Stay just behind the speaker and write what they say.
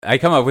I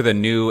come up with a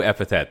new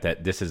epithet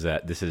that this is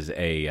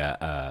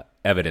a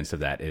evidence of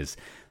that. Is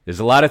there's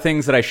a lot of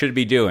things that I should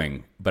be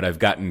doing, but I've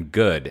gotten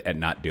good at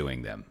not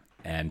doing them.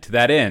 And to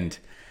that end,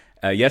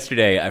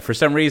 yesterday, for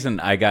some reason,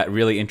 I got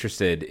really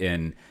interested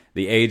in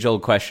the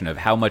age-old question of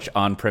how much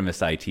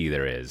on-premise IT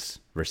there is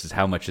versus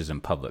how much is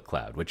in public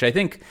cloud, which I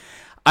think,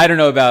 I don't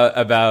know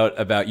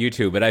about you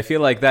two, but I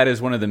feel like that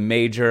is one of the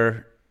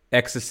major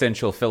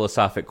existential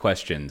philosophic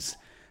questions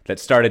that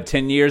started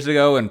 10 years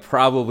ago and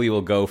probably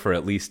will go for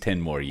at least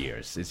 10 more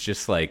years. It's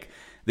just like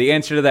the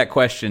answer to that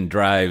question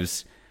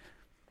drives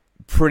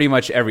pretty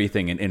much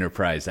everything in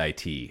enterprise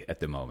IT at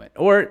the moment.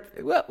 Or,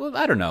 well,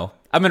 I don't know.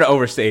 I'm going to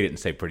overstate it and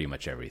say pretty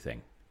much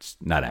everything. It's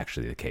not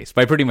actually the case.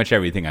 By pretty much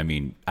everything, I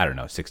mean, I don't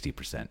know,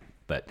 60%.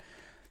 But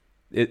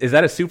is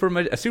that a super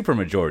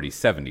majority,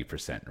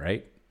 70%,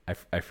 right?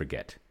 I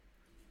forget.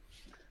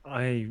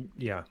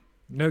 Yeah.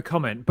 No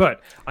comment,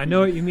 but I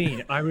know what you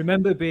mean. I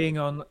remember being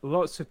on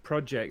lots of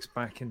projects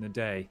back in the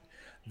day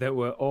that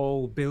were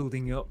all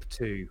building up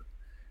to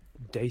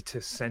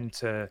data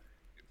center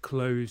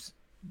close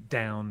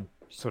down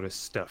sort of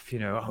stuff. We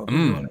want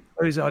to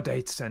close our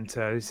data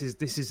center. This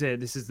is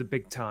it. This is the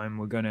big time.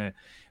 We're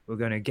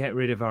gonna get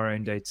rid of our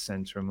own data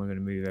center and we're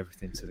gonna move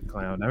everything to the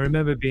cloud. I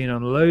remember being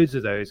on loads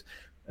of those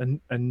and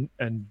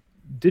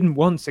didn't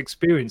once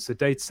experience the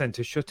data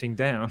center shutting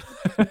down.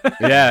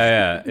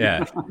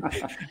 Yeah.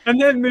 And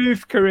then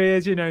moved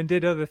careers, and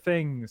did other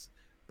things.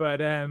 But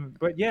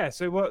yeah.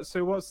 So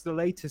what's the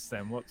latest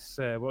then? What's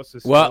the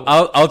story? Well,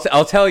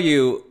 I'll tell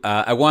you.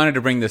 I wanted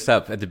to bring this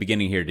up at the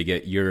beginning here to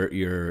get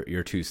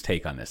your two's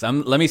take on this.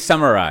 Let me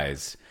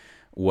summarize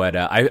what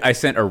I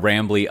sent a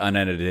rambly,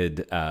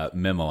 unedited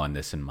memo on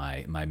this in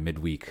my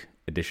midweek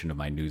edition of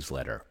my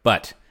newsletter.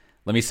 But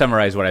let me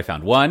summarize what I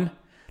found. One.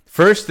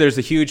 First, there's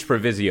a huge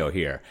proviso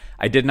here.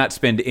 I did not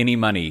spend any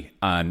money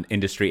on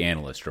industry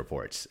analyst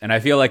reports, and I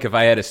feel like if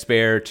I had a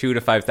spare $2,000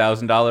 to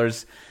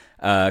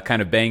 $5,000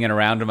 kind of banging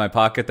around in my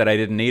pocket that I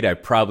didn't need, I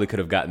probably could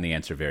have gotten the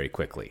answer very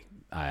quickly.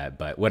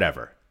 But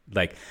whatever,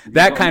 like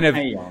that kind of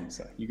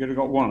answer. You could have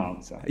got one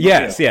answer.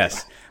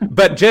 Yes.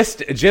 But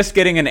just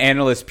getting an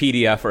analyst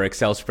PDF or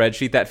Excel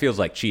spreadsheet, that feels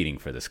like cheating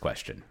for this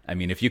question. I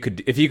mean, if you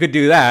could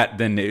do that,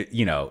 then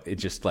it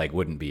just like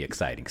wouldn't be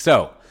exciting.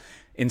 So.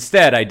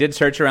 Instead, I did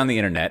search around the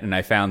internet and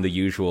I found the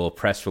usual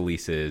press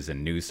releases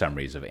and news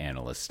summaries of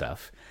analyst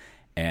stuff.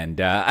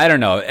 And I don't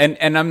know,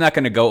 and I'm not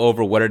going to go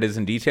over what it is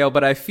in detail,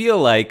 but I feel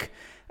like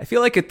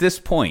at this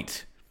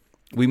point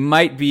we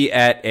might be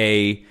at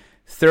a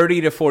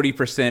 30 to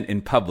 40%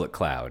 in public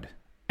cloud,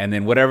 and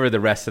then whatever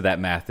the rest of that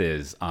math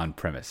is on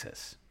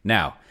premises.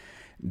 Now,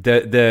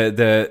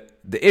 the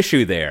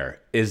issue there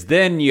is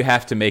then you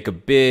have to make a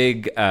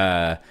big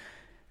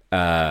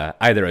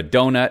either a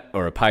donut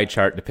or a pie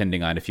chart,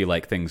 depending on if you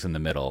like things in the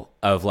middle,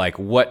 of like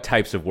what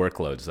types of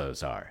workloads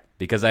those are.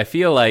 Because I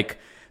feel like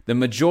the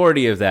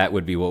majority of that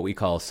would be what we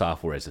call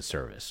software as a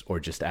service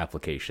or just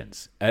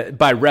applications,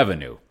 by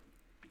revenue,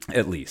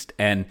 at least.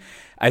 And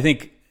I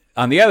think,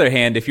 on the other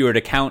hand, if you were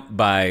to count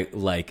by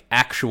like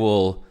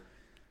actual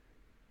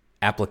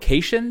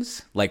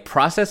applications, like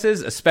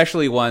processes,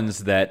 especially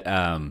ones that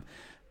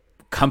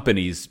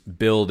companies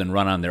build and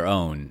run on their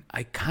own,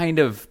 I kind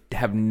of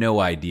have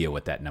no idea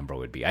what that number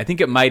would be. I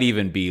think it might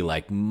even be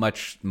like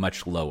much,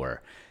 much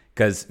lower,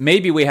 because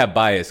maybe we have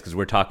bias because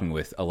we're talking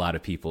with a lot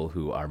of people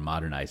who are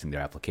modernizing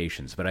their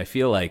applications. But I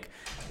feel like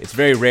it's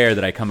very rare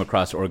that I come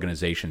across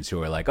organizations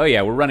who are like, oh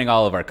yeah, we're running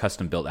all of our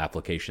custom built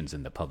applications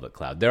in the public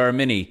cloud. There are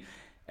many,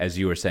 as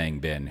you were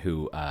saying, Ben,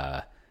 who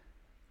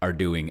are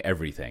doing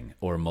everything,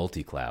 or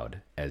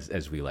multi-cloud,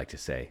 as we like to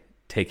say,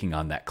 taking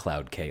on that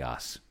cloud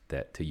chaos.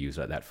 That, to use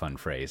that fun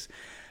phrase.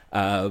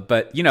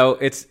 But,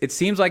 it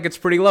seems like it's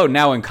pretty low.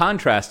 Now, in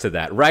contrast to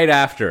that, right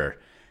after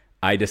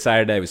I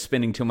decided I was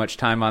spending too much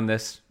time on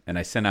this and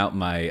I sent out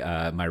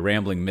my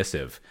rambling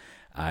missive,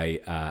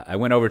 I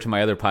went over to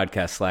my other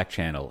podcast Slack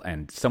channel,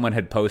 and someone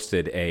had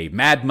posted a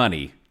Mad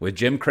Money with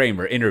Jim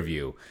Cramer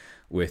interview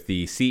with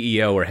the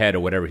CEO or head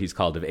or whatever he's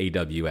called of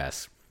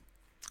AWS,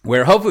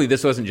 where hopefully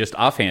this wasn't just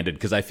offhanded,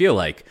 because I feel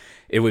like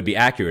it would be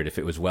accurate if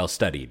it was well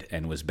studied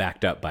and was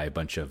backed up by a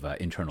bunch of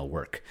internal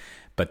work.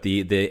 But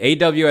the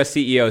AWS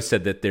CEO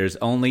said that there's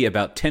only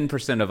about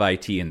 10% of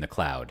IT in the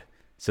cloud.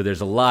 So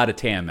there's a lot of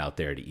TAM out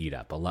there to eat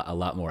up, a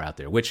lot more out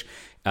there, which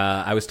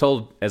I was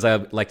told, as I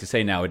like to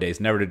say nowadays,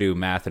 never to do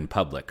math in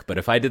public. But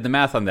if I did the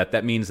math on that,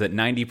 that means that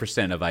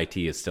 90% of IT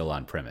is still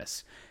on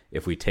premise,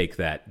 if we take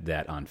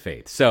that on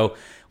faith. So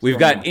we've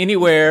got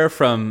anywhere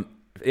from...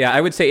 Yeah,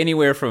 I would say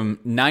anywhere from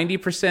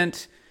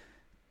 90%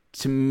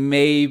 to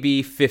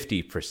maybe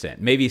 50%,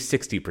 maybe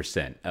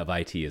 60% of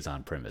IT is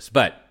on premise.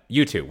 But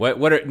you two,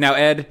 what are now,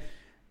 Ed?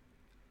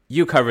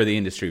 You cover the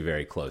industry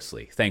very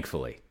closely.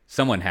 Thankfully,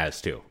 someone has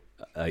to,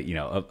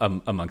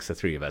 amongst the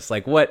three of us.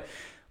 Like, what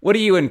do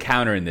you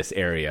encounter in this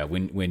area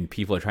when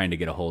people are trying to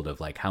get a hold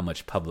of like how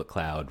much public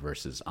cloud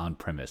versus on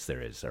premise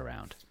there is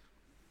around?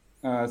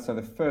 So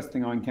the first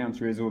thing I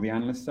encounter is all the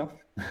analyst stuff.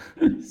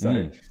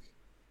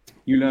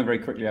 You learn very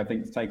quickly, I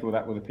think, to take all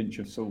that with a pinch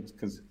of salt,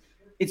 because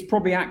It's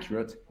probably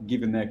accurate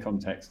given their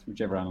context,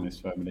 whichever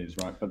analyst firm it is,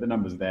 right? But the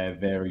numbers there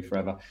vary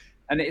forever.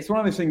 And it's one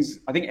of those things,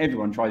 I think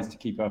everyone tries to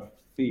keep a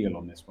feel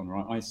on this one,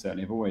 right? I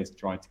certainly have always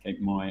tried to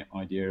keep my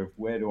idea of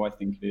where do I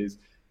think it is.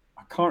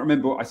 I can't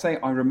remember. I say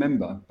I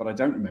remember, but I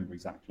don't remember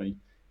exactly.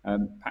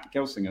 Pat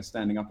Gelsinger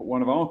standing up at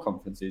one of our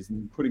conferences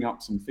and putting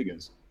up some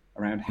figures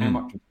around how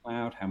much was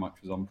cloud, how much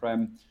was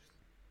on-prem,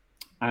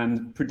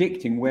 and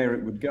predicting where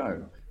it would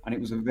go. And it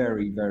was a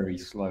very, very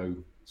slow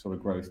sort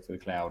of growth to the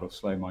cloud, or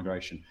slow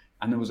migration.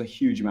 And there was a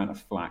huge amount of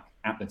flack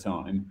at the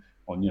time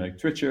on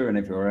Twitter and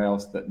everywhere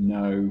else that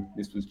no,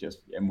 this was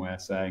just VMware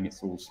saying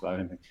it's all slow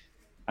and everything.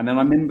 And then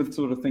I remember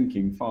sort of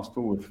thinking, fast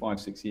forward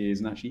 5-6 years,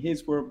 and actually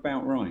his were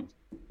about right.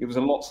 It was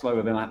a lot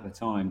slower than at the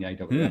time the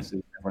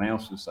AWS everyone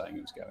else was saying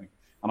it was going.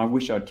 And I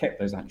wish I'd kept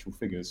those actual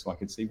figures so I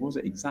could see, was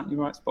it exactly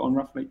right, spot on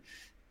roughly?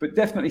 But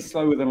definitely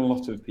slower than a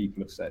lot of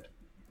people have said.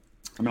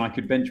 I mean, I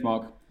could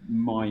benchmark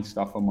my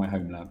stuff on my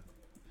home lab.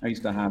 I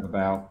used to have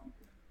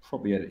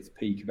probably at its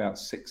peak, about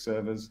 6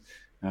 servers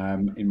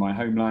in my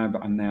home lab,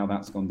 and now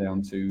that's gone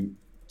down to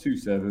 2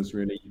 servers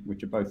really,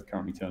 which are both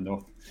currently turned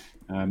off.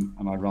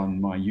 And I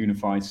run my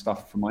unified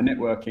stuff for my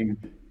networking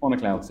on a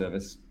cloud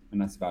service,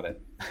 and that's about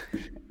it.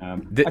 I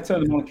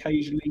turn them on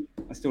occasionally.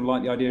 I still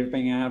like the idea of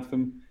being out of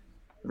them.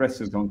 The rest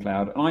has gone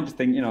cloud. And I just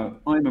think,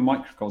 I'm a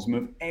microcosm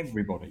of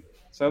everybody.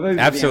 So those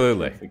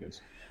absolutely are the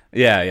figures.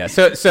 Yeah.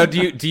 So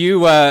do you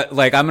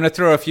like, I'm going to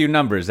throw a few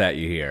numbers at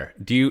you here.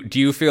 Do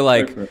you feel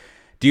like,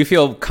 do you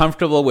feel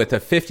comfortable with a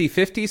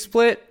 50-50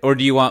 split, or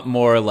do you want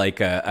more like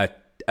a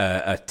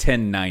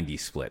 10-90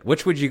 split?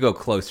 Which would you go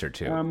closer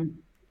to?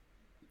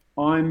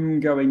 I'm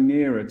going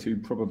nearer to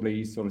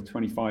probably sort of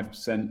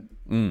 25%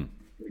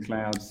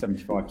 cloud,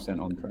 75%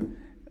 on-prem.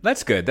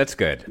 That's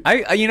good.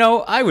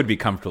 I would be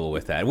comfortable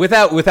with that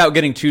without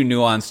getting too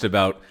nuanced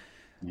about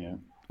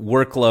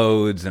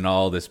workloads and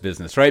all this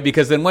business, right?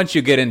 Because then once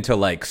you get into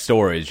like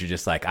storage, you're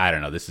just like, I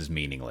don't know, this is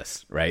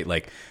meaningless, right?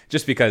 Like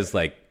just because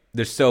like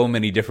there's so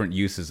many different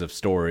uses of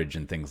storage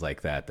and things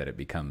like that it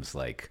becomes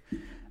like,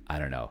 I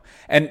don't know,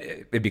 and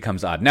it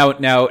becomes odd.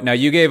 Now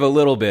you gave a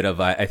little bit of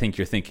I think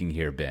you're thinking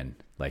here, Ben.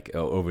 Like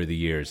over the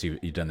years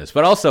you've done this,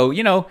 but also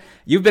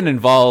you've been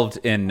involved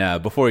in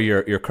before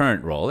your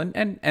current role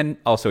and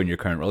also in your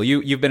current role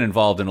you've been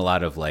involved in a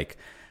lot of like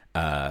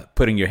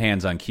putting your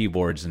hands on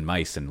keyboards and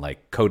mice and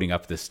like coding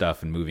up this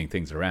stuff and moving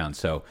things around.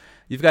 So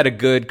you've got a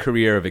good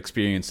career of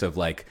experience of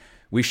like,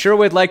 we sure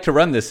would like to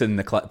run this in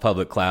the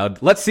public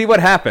cloud. Let's see what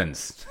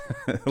happens.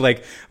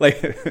 like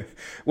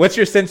what's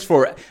your sense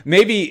for,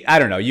 maybe I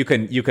don't know, you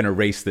can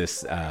erase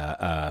this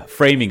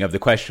framing of the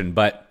question,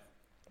 but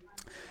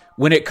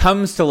when it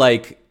comes to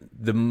like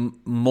the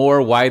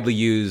more widely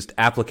used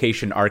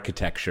application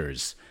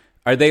architectures,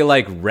 are they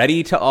like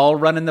ready to all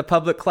run in the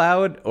public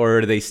cloud, or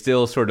are they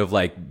still sort of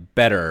like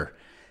better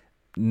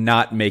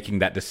not making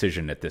that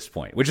decision at this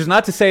point? Which is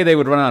not to say they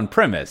would run on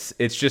premise.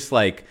 It's just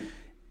like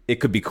it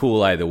could be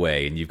cool either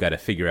way, and you've got to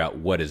figure out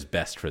what is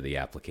best for the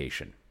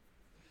application.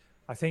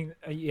 I think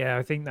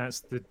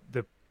that's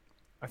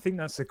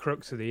the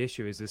crux of the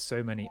issue. Is there's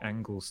so many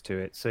angles to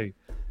it. So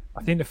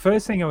I think the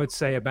first thing I would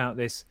say about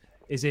this,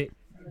 is it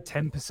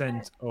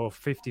 10% or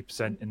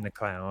 50% in the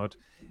cloud,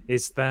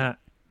 is that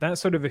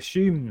sort of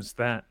assumes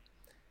that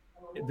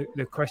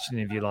the question,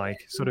 if you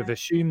like, sort of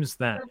assumes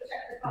that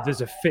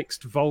there's a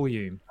fixed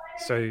volume.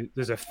 So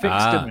there's a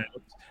fixed amount,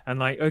 and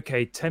like,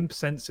 okay,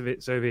 10% of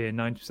it's over here,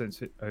 90%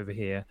 of it over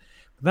here.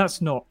 But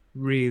that's not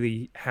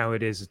really how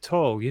it is at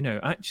all.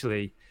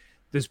 Actually,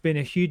 there's been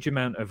a huge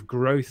amount of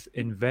growth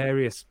in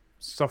various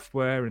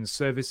software and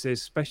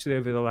services, especially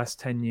over the last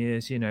 10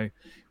 years.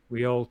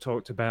 We all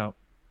talked about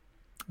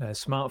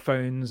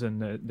smartphones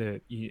and the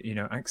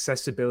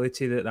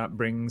accessibility that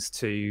brings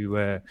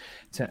to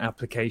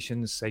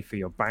applications, say for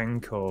your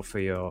bank or for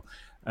your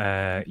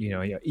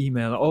your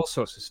email, all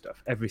sorts of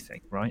stuff, everything,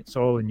 right? It's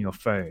all in your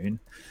phone.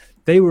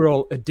 They were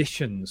all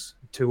additions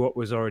to what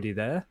was already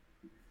there.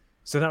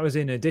 So that was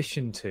in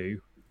addition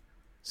to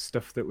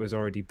stuff that was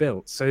already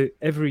built. So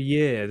every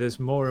year there's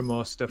more and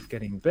more stuff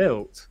getting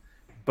built,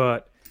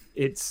 but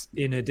it's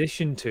in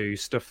addition to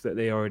stuff that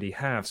they already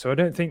have. So I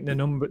don't think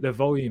the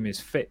volume is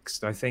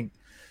fixed. I think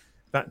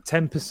that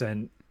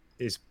 10%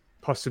 is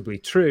possibly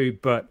true,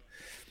 but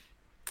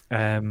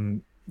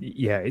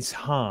it's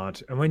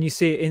hard. And when you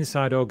see it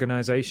inside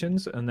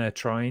organizations and they're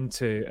trying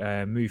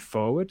to move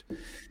forward,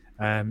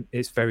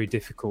 it's very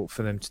difficult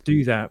for them to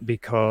do that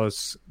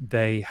because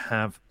they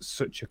have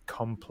such a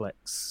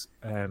complex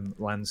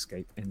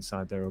landscape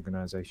inside their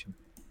organization.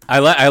 I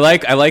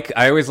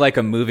always like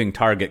a moving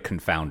target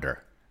confounder.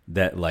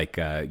 That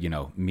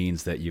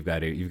means that you've got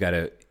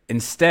to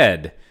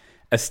instead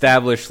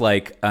establish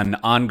like an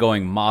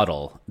ongoing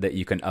model that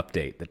you can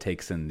update that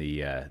takes in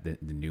the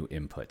new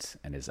inputs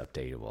and is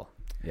updatable.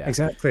 Yeah,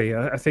 exactly.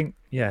 I think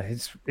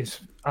it's.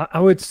 I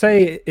would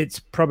say it's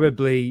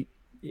probably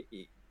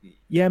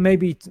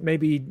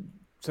maybe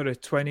sort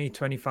of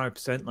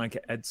 20-25%, like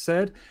Ed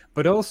said,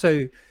 but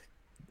also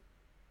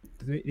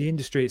the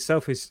industry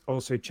itself is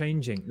also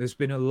changing. There's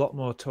been a lot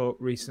more talk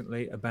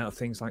recently about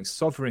things like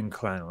sovereign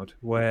cloud,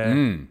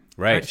 where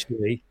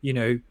actually,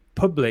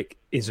 public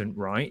isn't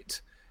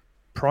right,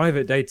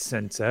 private data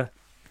center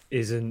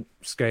isn't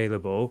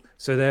scalable,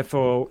 so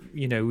therefore,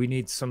 we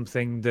need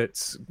something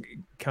that's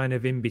kind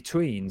of in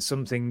between,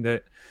 something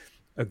that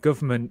a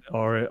government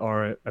or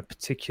a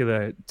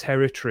particular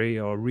territory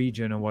or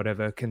region or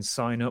whatever can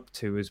sign up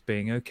to as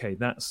being okay.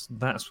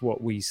 That's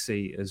what we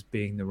see as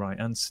being the right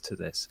answer to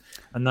this,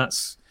 and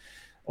that's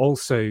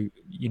also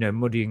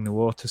muddying the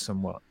water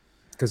somewhat,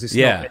 because it's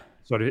not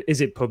sort of, is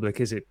it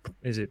public, is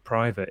it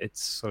private?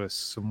 It's sort of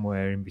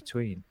somewhere in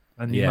between,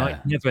 and you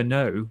might never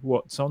know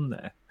what's on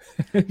there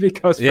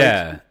because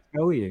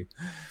tell you.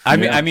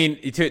 I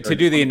mean to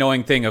do the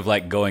annoying thing of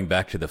like going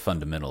back to the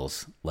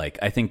fundamentals, like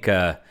I think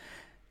to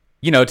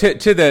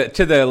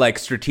the like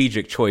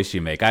strategic choice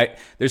you make.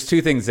 There's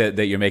two things that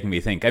you're making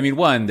me think. I mean,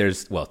 one,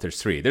 there's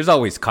three. There's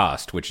always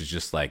cost, which is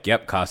just like,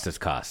 yep, cost is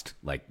cost.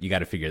 Like you got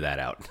to figure that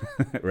out,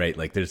 right?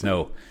 Like there's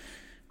no,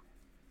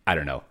 I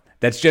don't know.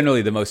 That's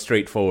generally the most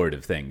straightforward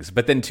of things.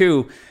 But then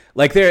two,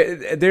 like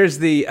there's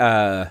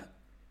the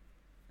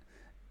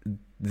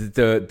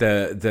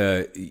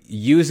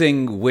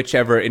using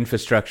whichever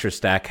infrastructure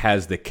stack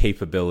has the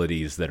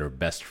capabilities that are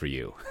best for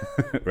you,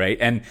 right?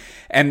 And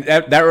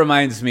that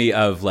reminds me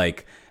of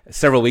like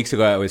several weeks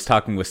ago, I was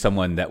talking with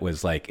someone that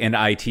was like in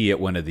IT at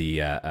one of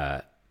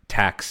the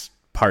tax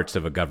parts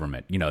of a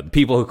government, the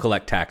people who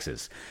collect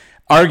taxes,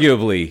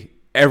 arguably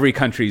every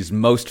country's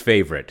most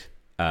favorite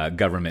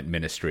government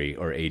ministry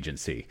or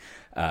agency,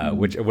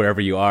 wherever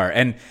you are.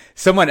 And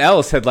someone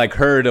else had like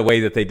heard a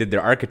way that they did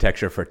their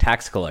architecture for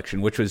tax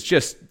collection, which was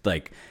just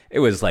like, it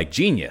was like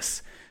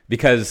genius,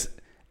 because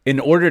in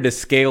order to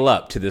scale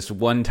up to this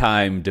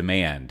one-time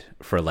demand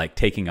for like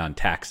taking on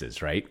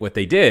taxes, right? What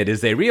they did is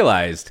they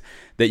realized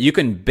that you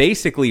can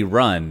basically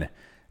run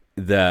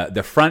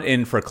the front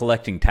end for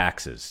collecting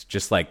taxes,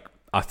 just like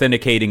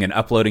authenticating and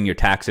uploading your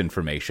tax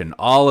information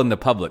all in the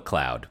public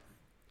cloud.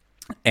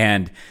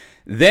 And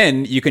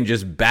then you can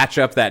just batch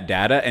up that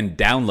data and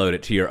download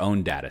it to your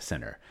own data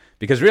center.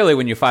 Because really,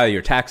 when you file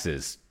your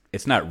taxes,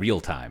 it's not real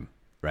time,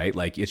 right?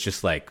 Like it's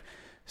just like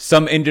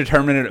some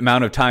indeterminate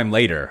amount of time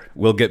later,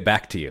 we'll get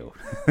back to you.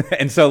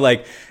 And so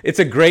like, it's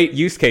a great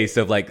use case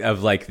of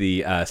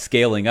the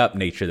scaling up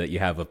nature that you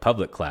have of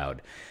public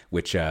cloud,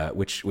 which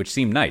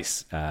seemed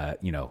nice,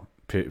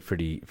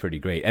 pretty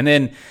great. And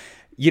then,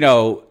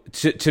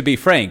 to be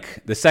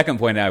frank, the second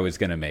point I was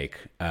going to make,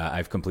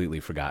 I've completely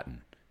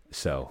forgotten.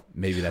 So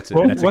maybe that's it.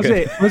 Well, was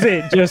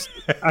it just?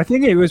 I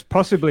think it was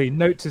possibly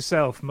note to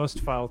self: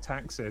 must file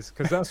taxes,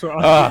 because that's what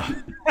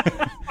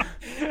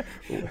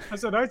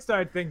that's what I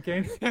started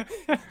thinking.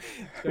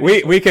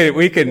 we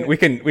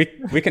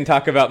can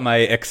talk about my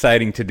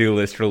exciting to-do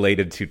list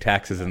related to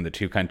taxes in the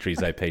two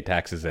countries I pay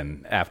taxes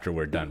in after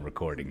we're done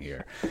recording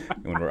here,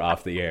 when we're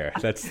off the air.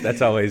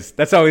 That's always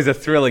a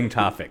thrilling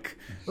topic.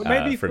 But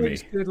maybe for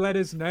folks me. could let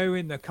us know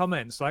in the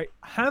comments, like,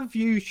 have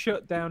you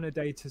shut down a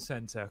data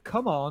center?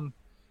 Come on.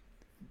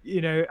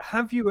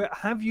 Have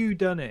you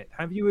done it?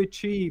 Have you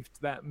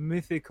achieved that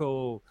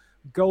mythical,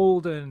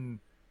 golden,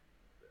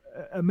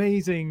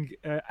 amazing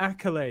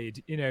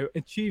accolade?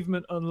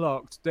 Achievement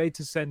unlocked,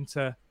 data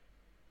center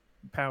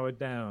powered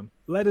down.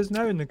 Let us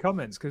know in the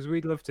comments, because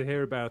we'd love to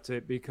hear about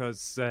it.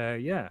 Because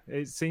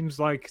it seems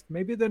like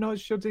maybe they're not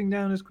shutting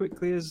down as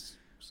quickly as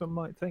some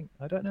might think.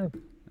 I don't know.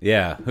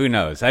 Yeah, who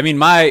knows? I mean,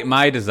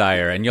 my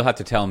desire, and you'll have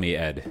to tell me,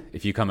 Ed,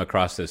 if you come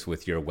across this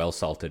with your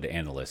well-salted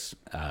analysts,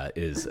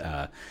 is.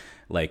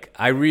 Like,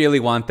 I really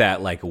want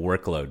that like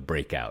workload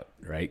breakout,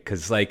 right?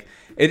 Because like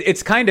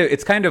it's kind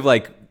of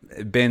like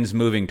Ben's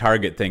moving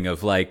target thing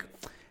of like,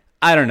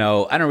 I don't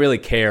know, I don't really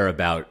care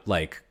about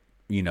like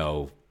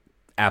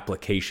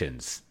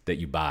applications that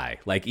you buy,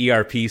 like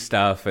ERP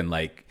stuff and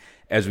like,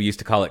 as we used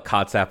to call it,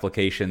 COTS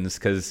applications,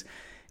 because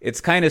it's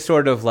kind of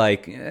sort of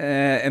like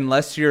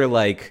unless you're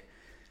like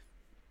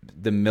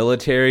the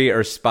military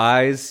or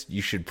spies,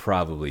 you should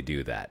probably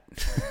do that,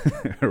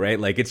 right?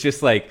 Like it's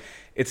just like.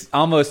 It's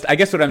almost, I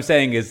guess what I'm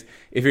saying is,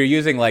 if you're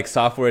using like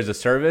software as a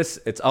service,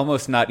 it's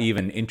almost not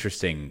even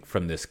interesting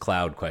from this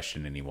cloud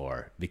question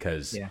anymore,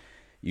 because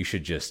you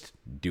should just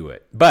do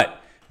it.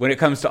 But when it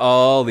comes to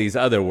all these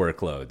other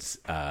workloads,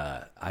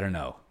 I don't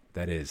know.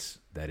 That is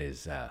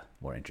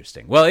more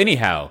interesting. Well,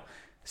 anyhow,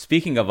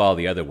 speaking of all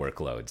the other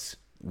workloads,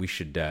 we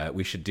should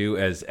do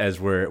as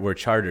we're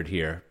chartered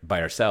here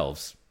by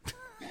ourselves.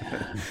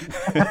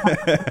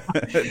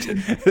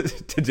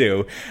 to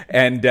do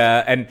and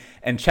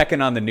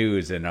checking on the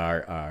news in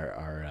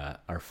our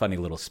funny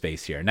little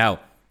space here.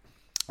 Now,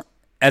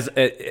 as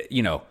to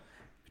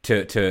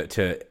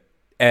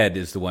Ed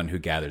is the one who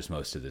gathers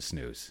most of this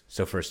news.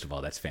 So first of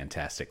all, that's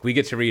fantastic. We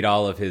get to read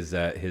all of his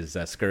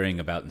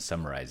scurrying about and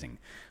summarizing,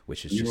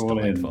 which is just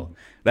delightful.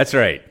 That's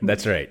right.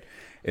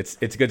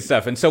 It's good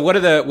stuff. And so one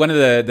of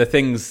the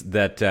things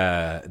that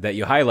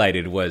you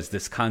highlighted was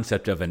this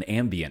concept of an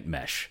ambient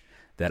mesh,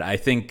 that I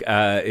think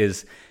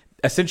is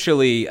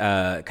essentially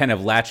kind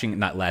of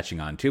not latching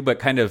onto, but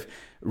kind of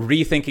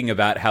rethinking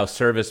about how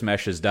service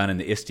mesh is done in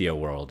the Istio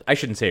world. I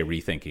shouldn't say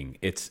rethinking.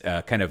 It's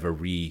kind of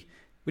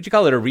would you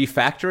call it a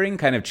refactoring,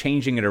 kind of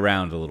changing it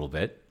around a little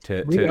bit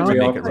to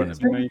make it run.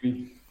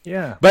 Maybe.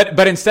 Yeah.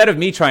 But instead of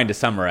me trying to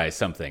summarize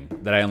something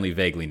that I only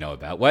vaguely know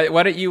about,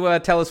 why don't you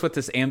tell us what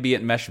this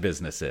ambient mesh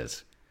business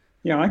is?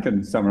 Yeah, I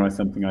can summarize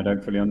something I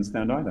don't fully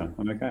understand either.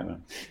 I'm okay with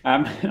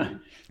that.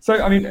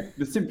 So, I mean,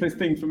 the simplest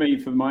thing for me,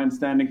 from my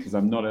understanding, because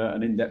I'm not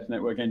an in-depth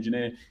network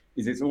engineer,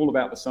 is it's all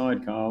about the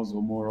sidecars,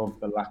 or more of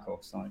the lack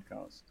of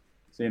sidecars.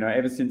 So,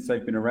 ever since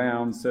they've been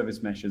around,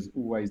 service mesh has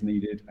always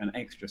needed an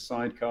extra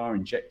sidecar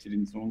injected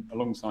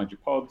alongside your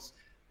pods,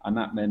 and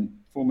that meant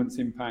performance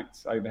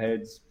impacts,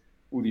 overheads,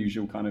 all the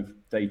usual kind of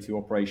day-to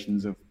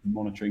operations of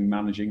monitoring,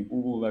 managing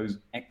all those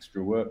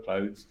extra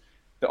workloads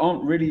that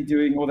aren't really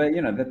doing, or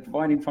they're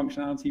providing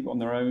functionality, but on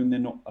their own, they're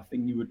not a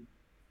thing you would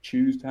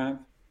choose to have.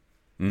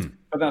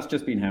 But that's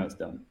just been how it's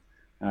done.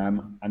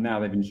 And now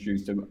they've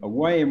introduced a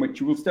way in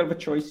which you will still have a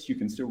choice. You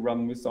can still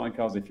run with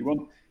sidecars if you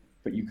want,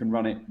 but you can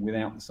run it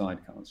without the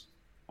sidecars.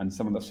 And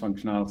some of the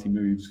functionality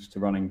moves to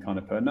running kind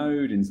of per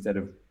node instead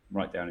of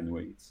right down in the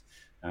weeds,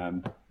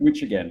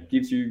 which again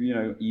gives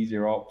you,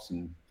 easier ops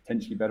and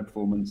potentially better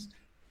performance.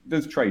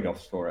 There's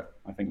trade-offs for it.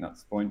 I think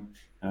that's the point.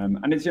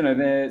 And it's,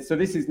 so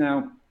this is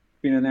now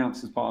been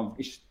announced as part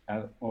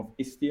of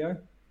Istio.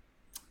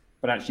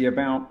 But actually,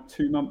 about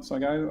 2 months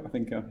ago, I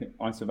think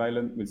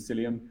Isovalent with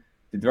Cilium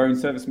did their own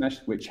service mesh,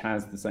 which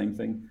has the same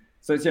thing.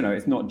 So it's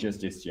it's not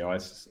just Istio. I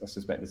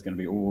suspect there's going to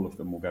be all of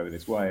them will go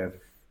this way of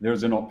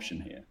there's an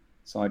option here.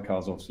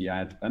 Sidecars obviously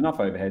add enough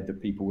overhead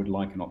that people would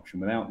like an option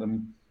without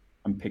them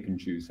and pick and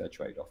choose their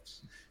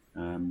trade-offs.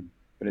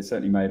 But it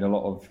certainly made a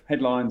lot of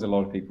headlines, a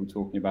lot of people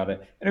talking about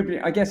it. And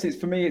I guess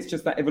for me, it's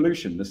just that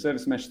evolution. The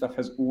service mesh stuff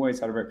has always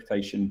had a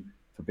reputation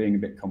for being a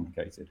bit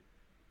complicated.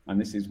 And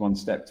this is one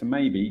step to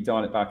maybe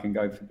dial it back and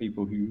go for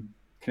people who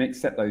can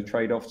accept those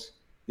trade-offs.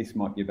 This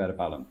might be a better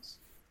balance.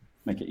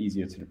 Make it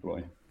easier to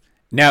deploy.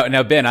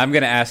 Now, Ben, I'm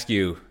going to ask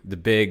you the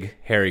big,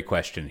 hairy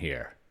question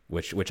here,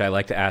 which I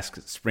like to ask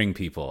Spring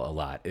people a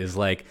lot, is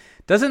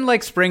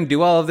doesn't Spring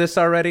do all of this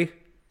already?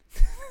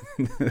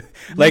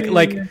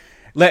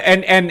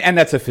 And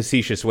that's a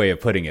facetious way of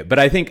putting it. But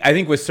I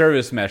think with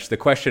service mesh, the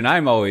question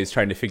I'm always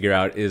trying to figure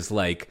out is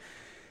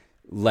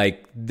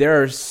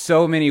there are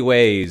so many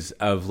ways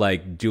of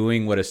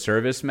doing what a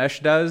service mesh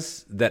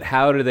does that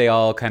how do they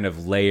all kind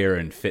of layer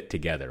and fit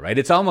together, right?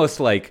 It's almost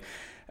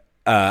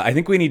I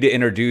think we need to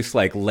introduce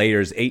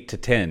layers 8 to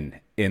 10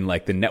 in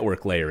the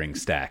network layering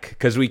stack,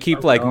 because we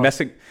keep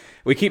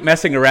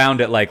messing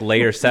around at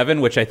layer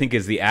 7, which I think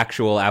is the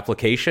actual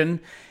application.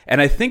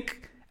 And I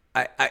think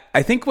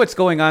what's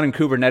going on in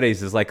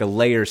Kubernetes is a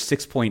layer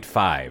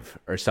 6.5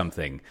 or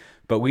something.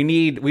 But we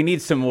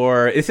need some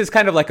more. This is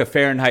kind of like a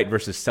Fahrenheit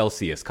versus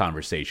Celsius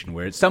conversation,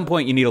 where at some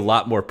point you need a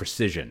lot more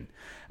precision,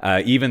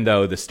 even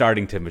though the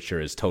starting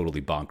temperature is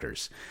totally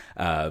bonkers.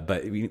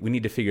 But we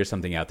need to figure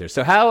something out there.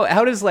 So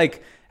how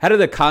do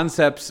the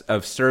concepts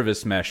of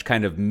service mesh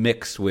kind of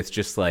mix with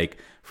just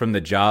from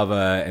the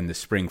Java and the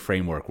Spring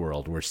framework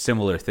world, where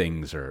similar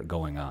things are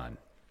going on?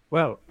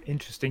 Well,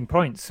 interesting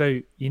point. So,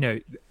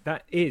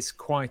 that is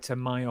quite a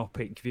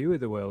myopic view of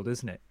the world,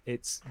 isn't it?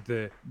 It's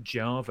the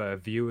Java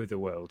view of the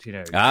world,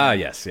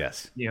 Yes.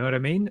 You know what I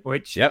mean?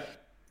 Which Yep.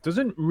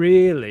 doesn't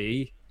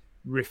really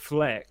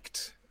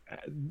reflect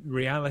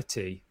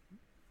reality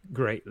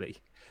greatly.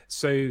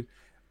 So,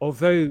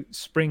 although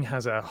Spring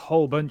has a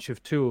whole bunch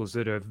of tools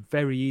that are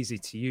very easy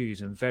to use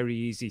and very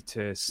easy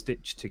to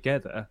stitch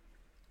together,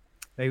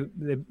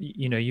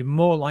 you're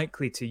more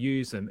likely to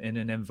use them in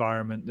an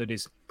environment that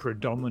is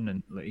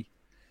predominantly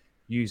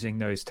using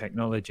those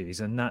technologies,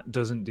 and that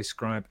doesn't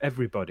describe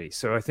everybody.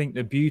 So I think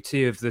the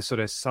beauty of the sort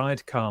of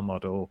sidecar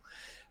model,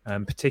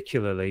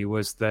 particularly,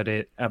 was that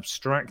it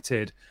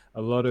abstracted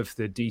a lot of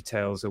the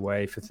details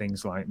away for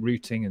things like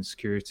routing and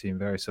security and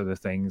various other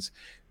things,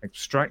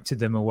 extracted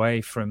them away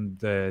from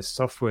the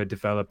software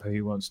developer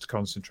who wants to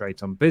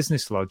concentrate on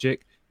business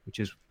logic, which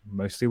is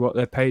mostly what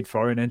they're paid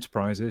for in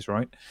enterprises,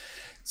 right?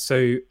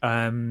 So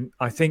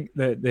I think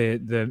that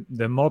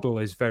the model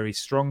is very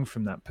strong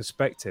from that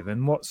perspective.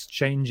 And what's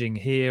changing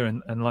here,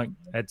 and like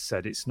Ed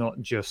said, it's not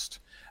just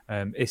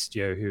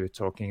Istio who are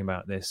talking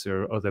about this,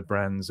 or other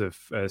brands of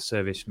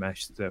service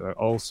mesh that are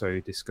also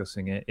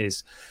discussing it,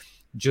 is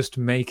just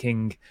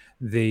making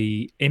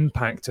the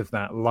impact of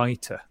that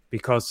lighter,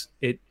 because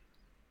it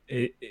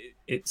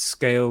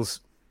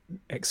scales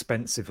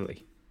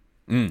expensively.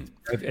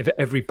 If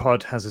every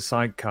pod has a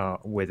sidecar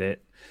with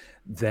it,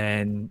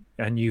 then,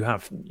 and you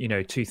have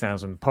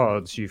 2,000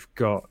 pods, you've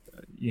got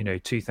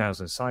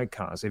 2,000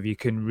 sidecars. If you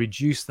can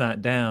reduce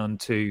that down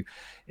to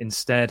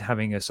instead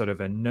having a sort of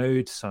a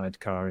node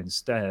sidecar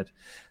instead,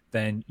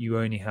 then you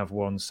only have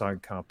one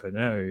sidecar per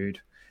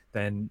node.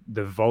 Then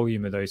the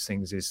volume of those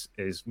things is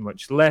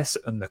much less,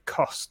 and the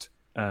cost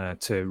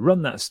to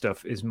run that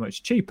stuff is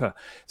much cheaper.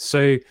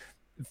 So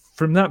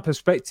from that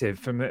perspective,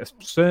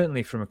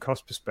 certainly from a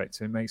cost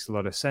perspective, it makes a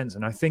lot of sense.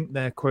 And I think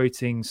they're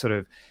quoting sort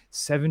of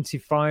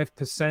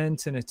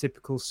 75% in a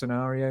typical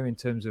scenario in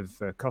terms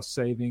of cost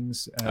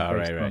savings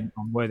based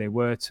on where they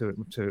were to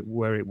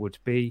where it would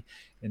be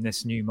in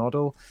this new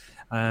model.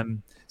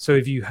 So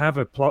if you have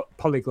a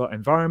polyglot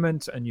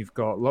environment and you've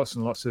got lots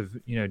and lots of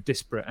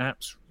disparate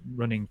apps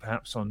running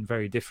perhaps on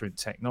very different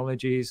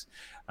technologies,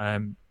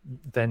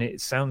 then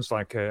it sounds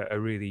like a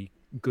really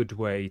good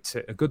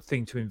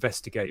thing to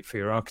investigate for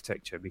your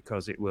architecture,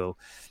 because it will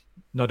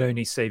not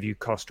only save you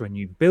cost when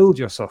you build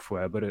your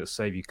software, but it'll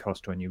save you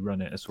cost when you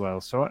run it as well.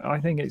 So I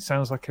think it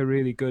sounds like a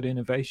really good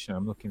innovation.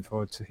 I'm looking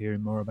forward to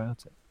hearing more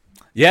about it.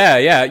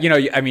 Yeah.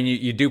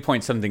 You do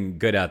point something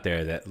good out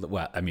there that,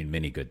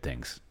 many good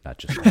things, not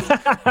just one.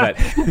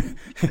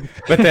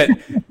 but that,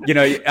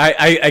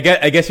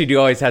 I guess you do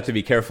always have to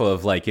be careful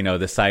of the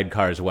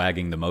sidecars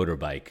wagging the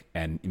motorbike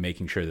and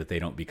making sure that they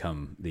don't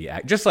become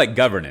just like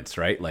governance,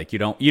 right? Like you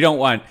don't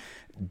want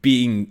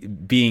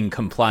being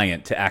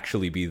compliant to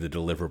actually be the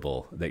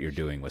deliverable that you're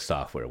doing with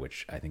software,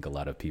 which I think a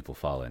lot of people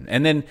fall in.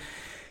 And then,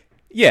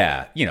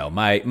 my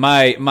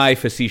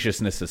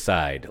facetiousness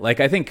aside,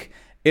 I think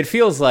it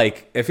feels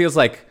like at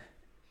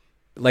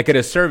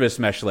a service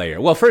mesh layer.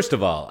 Well, first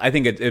of all, I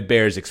think it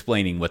bears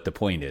explaining what the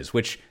point is,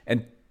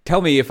 and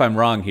tell me if I'm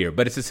wrong here,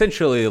 but it's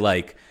essentially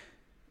like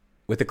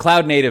with a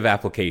cloud native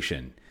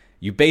application,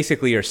 you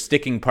basically are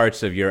sticking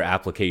parts of your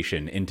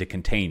application into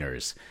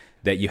containers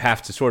that you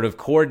have to sort of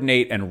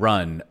coordinate and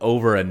run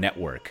over a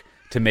network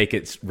to make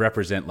it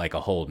represent like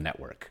a whole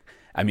network.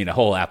 A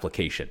whole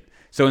application.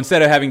 So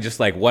instead of having just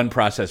one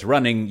process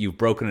running, you've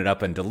broken it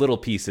up into little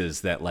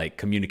pieces that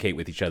communicate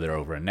with each other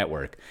over a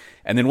network.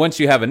 And then once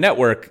you have a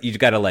network, you've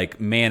got to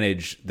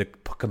manage the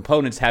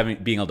components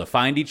being able to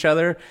find each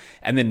other,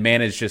 and then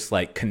manage just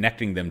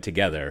connecting them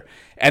together.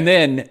 And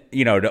then,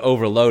 to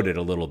overload it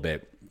a little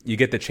bit, you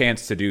get the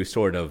chance to do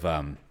sort of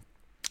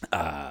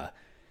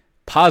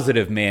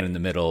positive man in the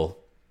middle,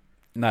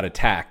 not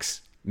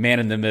attacks, man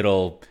in the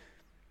middle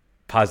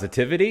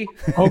positivity.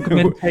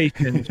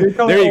 Augmentation.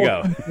 There you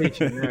go.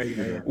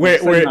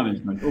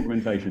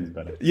 Augmentation is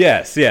better.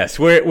 Yes.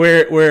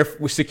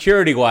 Where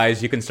security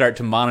wise, you can start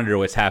to monitor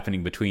what's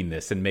happening between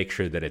this and make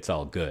sure that it's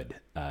all good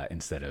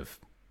instead of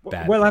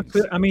bad. Well,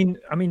 things. I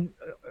mean,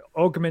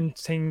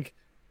 augmenting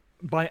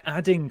by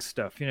adding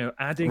stuff.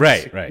 Adding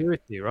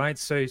security, right?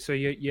 So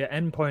your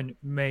endpoint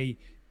may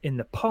in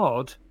the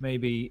pod may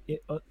be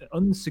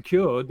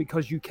unsecured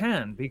because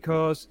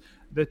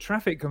the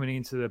traffic coming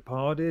into the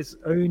pod is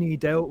only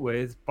dealt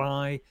with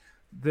by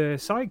the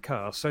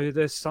sidecar. So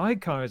the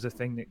sidecar is a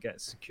thing that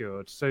gets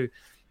secured. So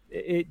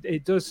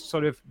it does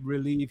sort of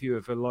relieve you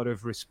of a lot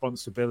of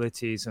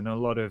responsibilities and a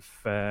lot of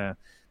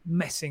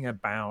messing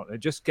about. It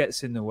just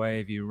gets in the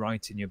way of you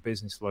writing your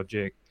business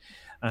logic.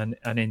 And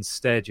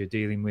instead you're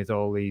dealing with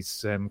all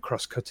these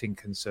cross-cutting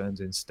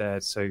concerns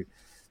instead. So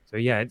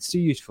yeah, it's a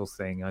useful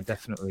thing. I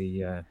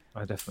definitely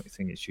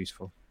think it's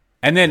useful.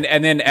 And then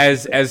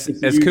as it's a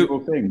useful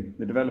thing.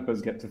 The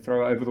developers get to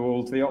throw it over the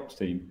wall to the ops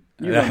team.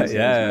 We don't have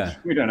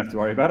to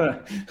worry about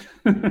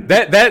it.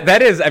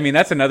 that is,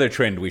 that's another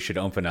trend we should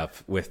open up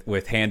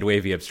with hand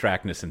wavy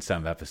abstractness in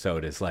some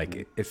episode. Is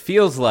it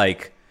feels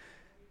like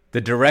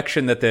the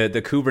direction that the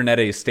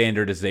Kubernetes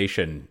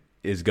standardization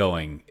is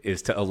going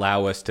is to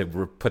allow us to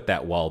put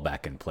that wall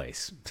back in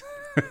place.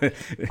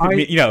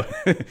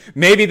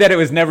 Maybe that it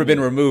was never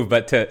been removed,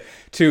 but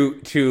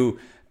to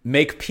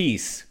make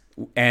peace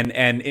and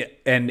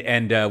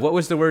what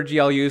was the word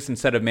y'all used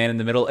instead of man in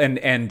the middle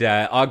and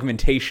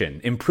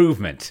augmentation,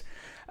 improvement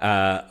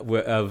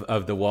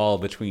of the wall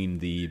between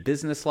the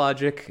business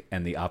logic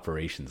and the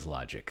operations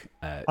logic.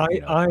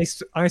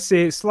 I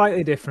see it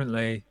slightly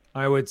differently.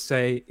 I would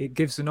say it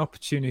gives an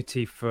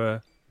opportunity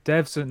for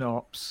devs and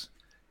ops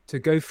to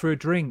go for a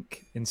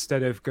drink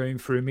instead of going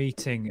for a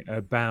meeting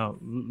about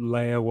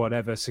layer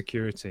whatever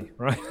security,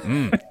 right?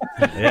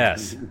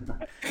 Yes.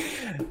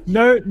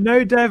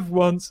 No dev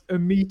wants a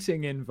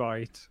meeting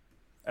invite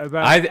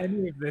about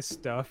any of this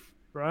stuff,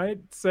 right?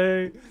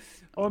 So,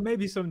 or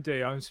maybe some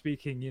do. I'm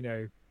speaking,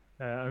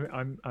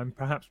 I'm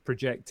perhaps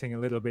projecting a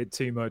little bit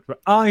too much,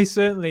 but I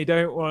certainly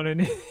don't want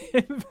an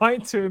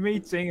invite to a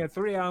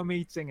 3-hour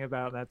meeting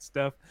about that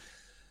stuff,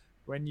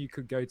 when you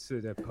could go to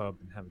the pub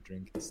and have a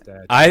drink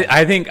instead.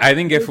 I think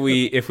if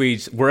we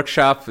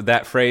workshop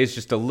that phrase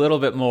just a little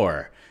bit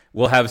more,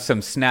 we'll have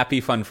some snappy,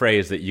 fun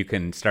phrase that you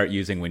can start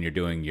using when you're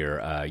doing your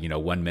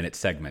 1-minute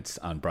segments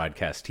on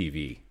broadcast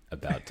TV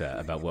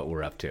about what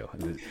we're up to.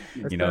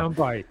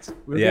 Soundbite.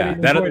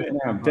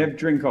 Dev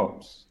drink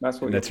ops.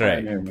 That's what. That's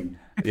right.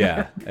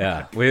 Yeah.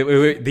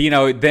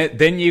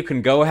 Then you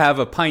can go have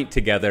a pint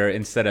together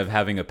instead of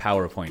having a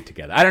PowerPoint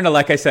together. I don't know.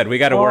 Like I said, we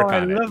got to work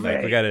on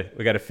it.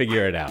 We got to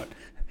figure it out.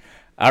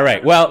 All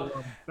right. Well,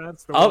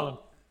 that's the one.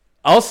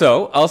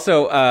 Also,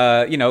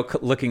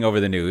 looking over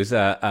the news,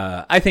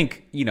 I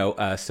think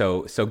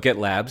so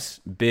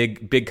GitLabs,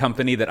 big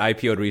company that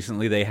IPO'd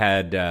recently. They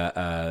had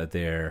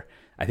their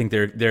I think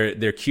their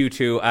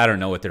Q2. I don't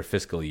know what their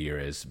fiscal year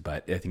is,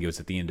 but I think it was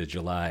at the end of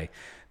July.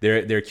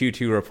 Their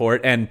Q2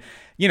 report, and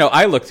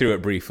I looked through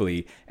it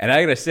briefly, and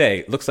I gotta say,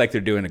 it looks like they're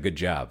doing a good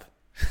job.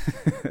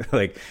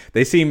 Like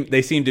they seem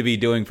to be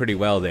doing pretty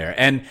well there,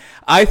 and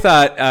I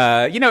thought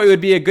it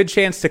would be a good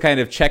chance to kind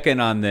of check in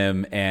on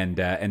them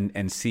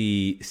and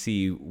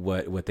see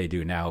what they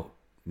do now.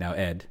 Now,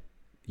 Ed,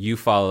 you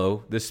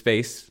follow this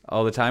space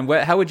all the time.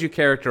 How would you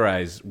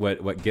characterize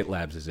what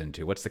GitLabs is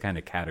into? What's the kind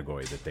of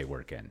category that they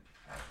work in?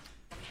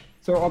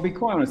 So I'll be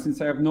quite honest and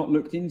say I've not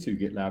looked into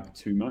GitLab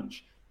too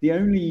much. The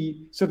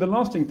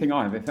lasting thing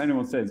I have, if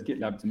anyone says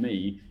GitLab to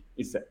me,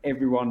 is that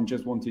everyone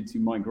just wanted to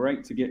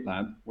migrate to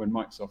GitLab when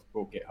Microsoft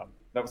bought GitHub.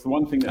 That was the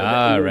one thing that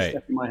always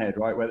stuck in my head,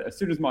 right? Where as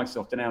soon as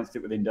Microsoft announced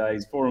it within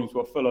days, forums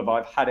were full of,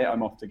 I've had it,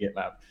 I'm off to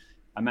GitLab.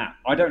 And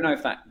I don't know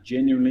if that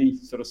genuinely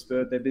sort of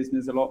spurred their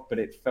business a lot, but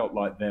it felt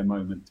like their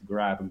moment to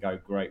grab and go,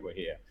 great, we're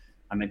here.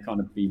 And they've kind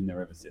of been there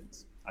ever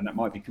since. And that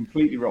might be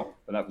completely wrong,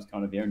 but that was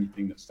kind of the only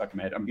thing that stuck in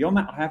my head. And beyond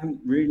that, I haven't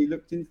really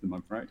looked into them, I'm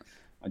afraid.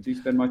 I do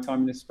spend my time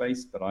in this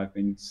space, but I've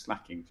been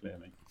slacking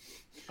clearly.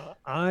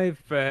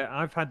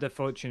 I've had the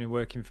fortune of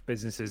working for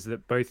businesses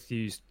that both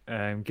used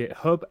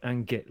GitHub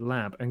and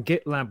GitLab, and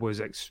GitLab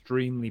was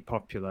extremely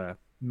popular,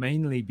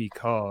 mainly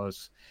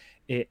because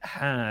it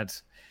had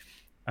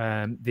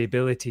the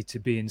ability to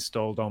be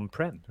installed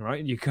on-prem,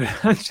 right? You could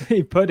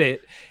actually put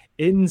it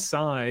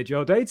inside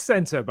your data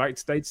center, back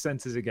to data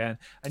centers again,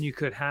 and you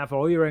could have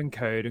all your own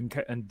code,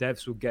 and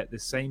devs will get the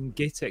same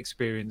Git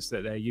experience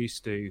that they're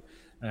used to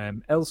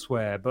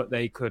elsewhere, but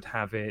they could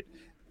have it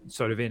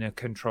sort of in a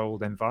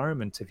controlled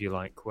environment, if you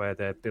like, where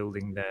they're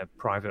building their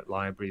private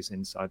libraries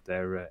inside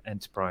their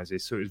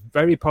enterprises. So it was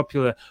very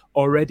popular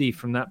already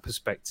from that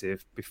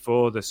perspective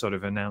before the sort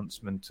of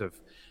announcement of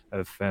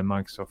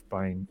Microsoft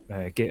buying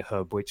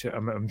GitHub, which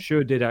I'm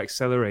sure did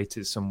accelerate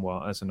it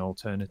somewhat as an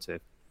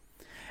alternative.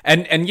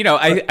 And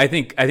I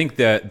think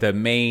the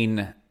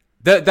main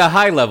the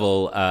high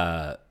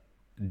level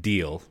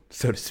deal,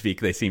 so to speak,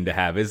 they seem to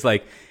have is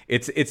like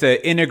it's an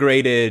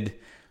integrated,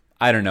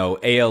 I don't know,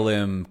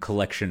 ALM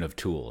collection of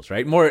tools,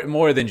 right?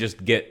 More than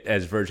just Git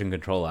as version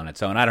control on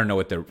its own. I don't know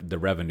what the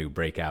revenue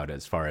breakout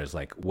as far as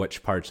like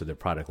which parts of their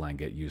product line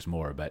get used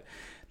more, but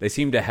they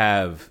seem to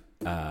have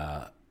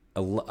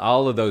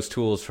all of those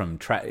tools from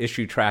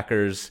issue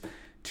trackers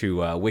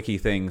to wiki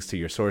things to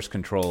your source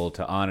control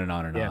to on and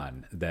on and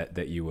on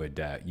that you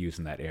would use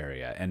in that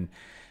area. And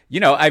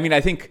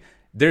I think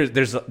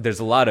there's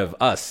a lot of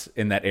us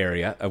in that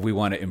area of we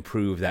want to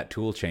improve that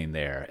tool chain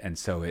there, and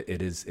so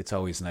it's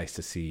always nice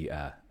to see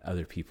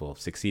other people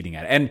succeeding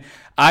at it. And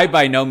I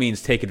by no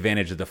means take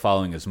advantage of the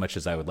following as much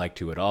as I would like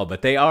to at all,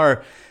 but they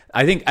are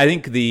I think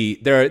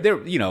they're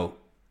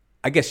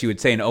I guess you would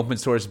say an open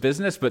source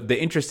business, but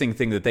the interesting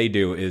thing that they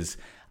do is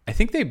I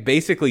think they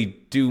basically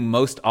do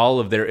most all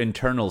of their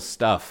internal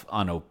stuff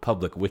on a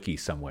public wiki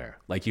somewhere.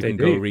 Like you can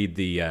go read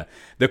the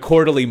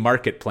quarterly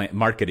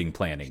marketing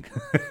planning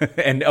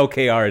and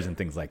OKRs and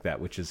things like that,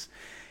 which is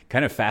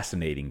kind of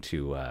fascinating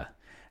to,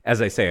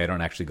 as I say, I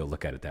don't actually go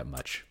look at it that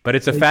much, but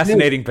it's a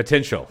fascinating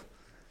potential.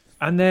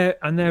 And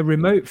they're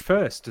remote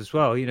first as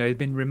well. They've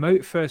been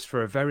remote first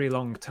for a very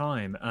long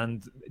time.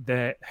 And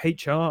their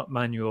HR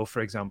manual,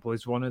 for example,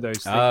 is one of those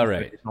things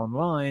that is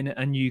online,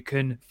 and you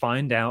can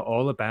find out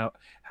all about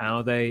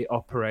how they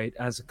operate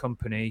as a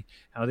company,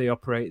 how they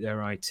operate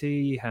their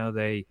IT, how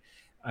they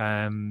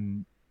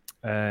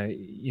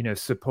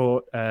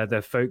support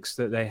the folks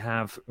that they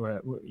have,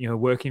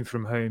 working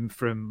from home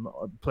from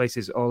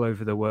places all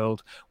over the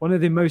world. One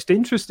of the most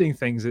interesting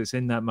things that's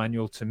in that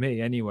manual, to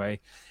me anyway,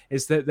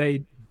 is that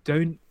they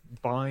don't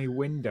buy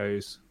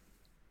Windows.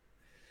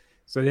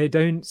 So they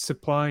don't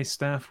supply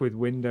staff with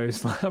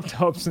Windows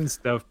laptops and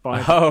stuff.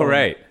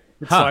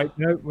 It's like,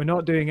 no, we're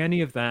not doing any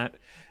of that.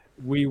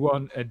 We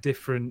want a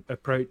different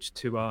approach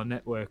to our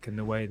network and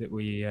the way that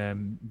we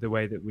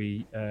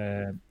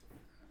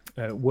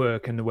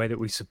work and the way that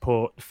we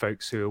support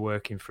folks who are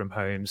working from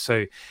home.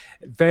 So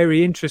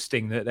very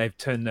interesting that they've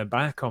turned their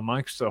back on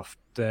Microsoft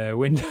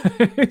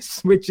Windows,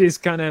 which is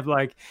kind of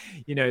like,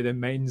 the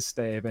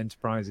mainstay of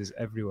enterprises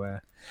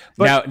everywhere.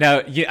 But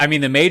now, I mean,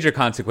 the major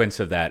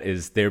consequence of that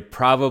is their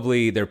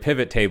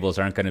pivot tables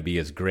aren't going to be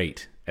as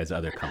great as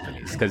other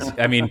companies. Because,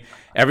 I mean,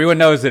 everyone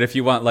knows that if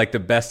you want like the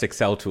best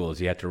Excel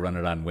tools, you have to run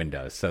it on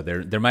Windows. So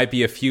there might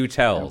be a few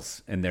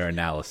tells in their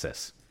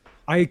analysis.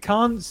 I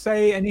can't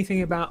say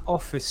anything about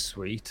Office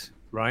Suite,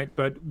 right?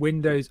 But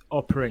Windows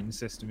operating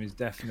system is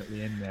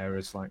definitely in there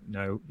as like,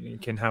 no, you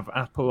can have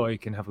Apple or you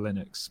can have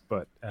Linux.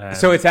 But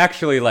so it's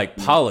actually like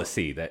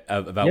policy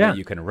about what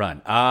you can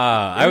run.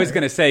 I was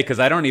going to say, because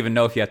I don't even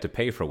know if you have to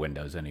pay for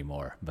Windows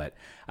anymore. But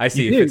I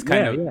see if it's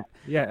kind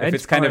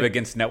it's kind of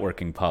against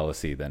networking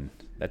policy, then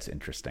that's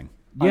interesting.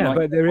 Yeah,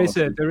 but there is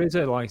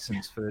a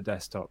license for the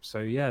desktop. So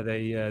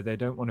they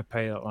don't want to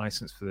pay that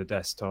license for the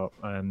desktop.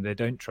 They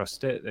don't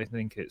trust it. They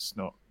think it's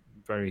not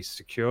very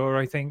secure,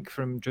 I think,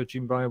 from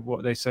judging by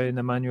what they say in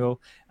the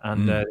manual.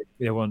 And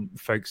they want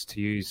folks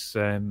to use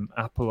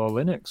Apple or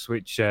Linux,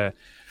 which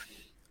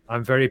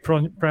I'm very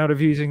proud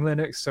of using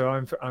Linux, so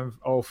I'm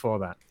all for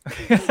that.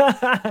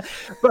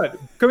 But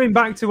coming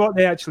back to what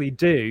they actually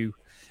do,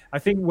 I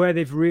think where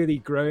they've really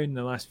grown in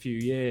the last few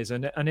years,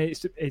 and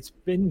it's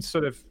been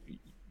sort of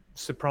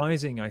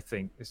surprising, I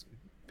think,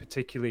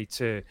 particularly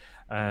to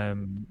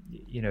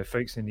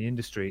folks in the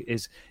industry,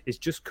 is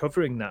just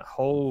covering that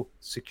whole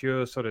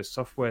secure sort of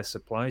software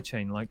supply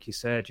chain, like you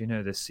said,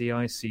 the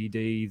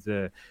CI/CD,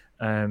 the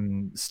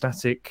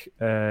static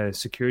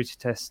security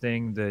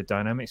testing, the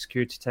dynamic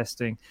security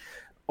testing,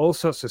 all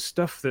sorts of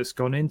stuff that's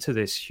gone into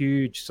this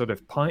huge sort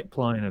of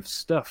pipeline of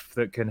stuff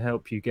that can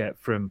help you get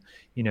from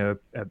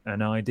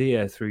an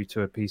idea through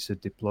to a piece of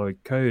deployed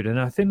code. And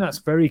I think that's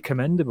very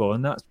commendable,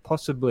 and that's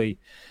possibly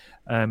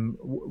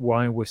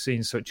why we're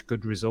seeing such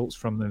good results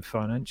from them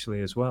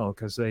financially as well,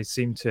 because they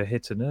seem to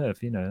hit a nerve.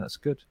 That's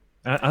good.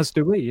 As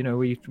do we.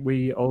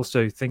 We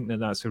also think that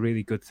that's a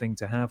really good thing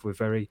to have. We're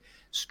very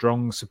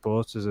strong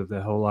supporters of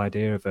the whole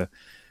idea of a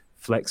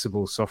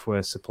flexible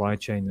software supply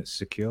chain that's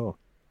secure.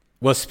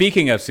 Well,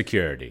 speaking of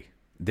security,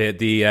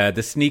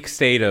 the Sneak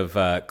State of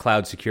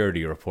Cloud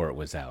Security report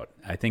was out.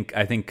 I think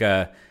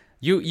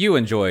you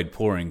enjoyed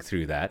pouring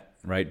through that,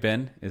 right,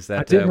 Ben? Is that?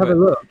 I did have a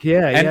look.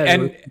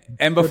 Yeah,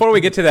 and before we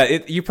get to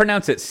that, you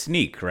pronounce it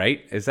Sneak,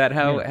 right? Is that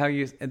how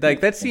you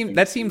like that?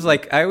 Seems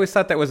like I always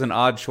thought that was an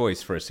odd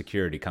choice for a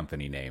security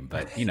company name,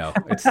 but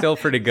it's still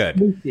pretty good.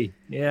 Sneaky.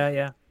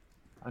 Yeah,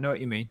 I know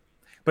what you mean.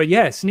 But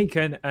yeah, Sneak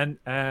and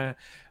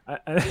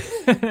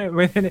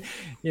with an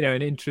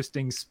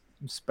interesting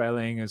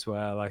spelling as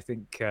well. I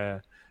think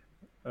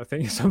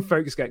some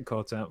folks get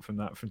caught out from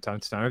that from time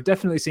to time. I've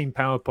definitely seen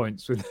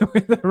PowerPoints with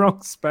the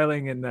wrong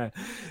spelling in there.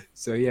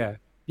 So yeah.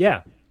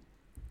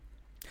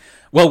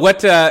 Well, what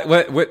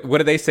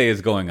do they say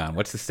is going on?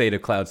 What's the state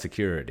of cloud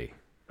security?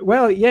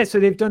 Well, yeah. So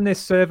they've done this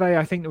survey.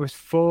 I think there was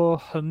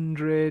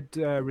 400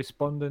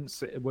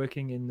 respondents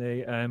working in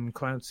the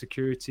cloud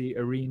security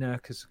arena,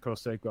 because of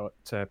course they've got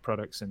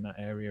products in that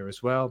area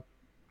as well.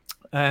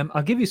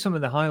 I'll give you some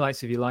of the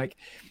highlights if you like.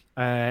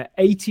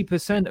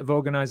 80% of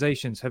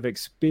organizations have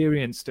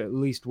experienced at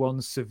least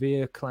one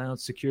severe cloud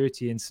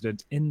security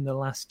incident in the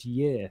last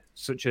year,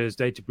 such as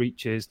data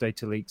breaches,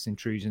 data leaks,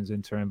 intrusions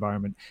into our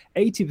environment.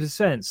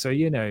 80%. So,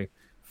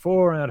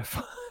 4 out of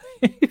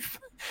 5.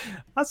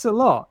 That's a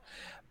lot.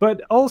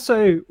 But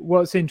also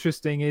what's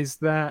interesting is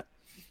that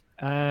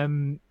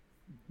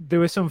there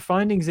were some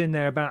findings in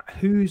there about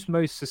who's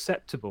most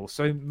susceptible.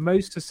 So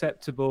most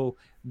susceptible,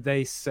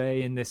 they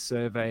say in this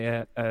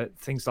survey,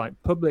 things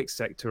like public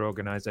sector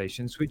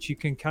organizations, which you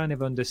can kind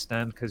of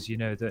understand because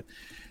the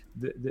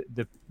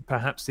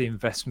perhaps the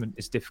investment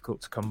is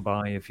difficult to come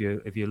by if you're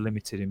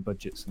limited in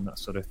budgets and that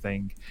sort of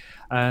thing.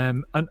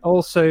 And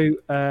also,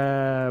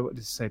 what did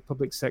it say?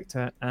 Public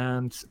sector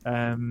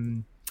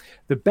and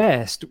the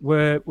best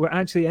were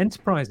actually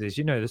enterprises,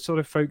 the sort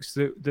of folks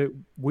that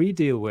we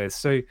deal with.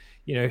 So,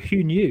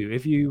 who knew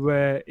if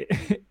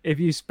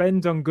you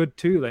spend on good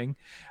tooling,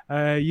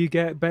 you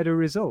get better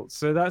results.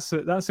 So that's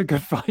a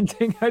good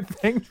finding, I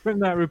think, from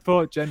that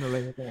report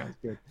generally. I think that's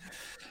good.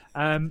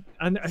 And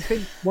I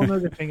think one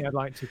other thing I'd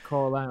like to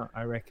call out,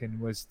 I reckon,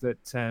 was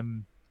that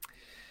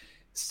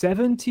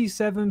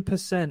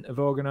 77% of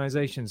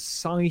organizations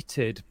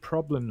cited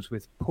problems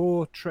with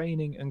poor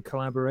training and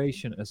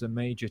collaboration as a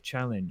major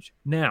challenge.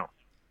 Now,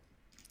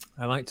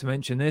 I like to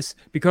mention this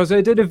because I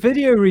did a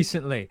video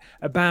recently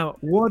about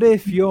what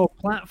if your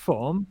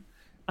platform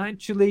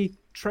actually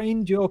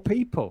trained your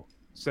people.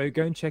 So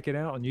go and check it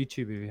out on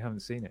YouTube if you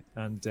haven't seen it,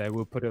 and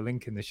we'll put a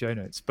link in the show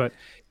notes. But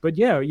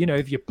yeah,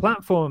 if your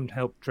platform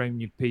helped train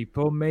your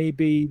people,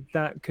 maybe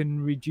that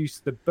can reduce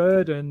the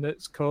burden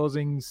that's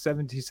causing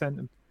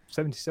 77%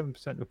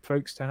 of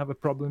folks to have a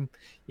problem,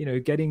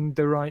 getting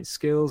the right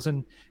skills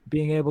and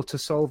being able to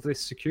solve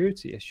this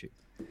security issue.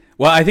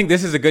 Well, I think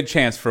this is a good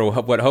chance for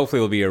what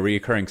hopefully will be a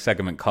recurring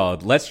segment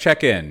called "Let's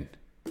Check In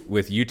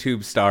with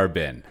YouTube Star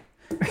Ben,"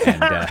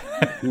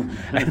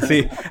 and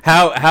see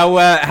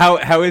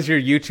how is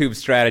your YouTube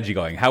strategy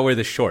going? How are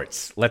the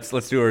shorts? Let's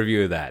do a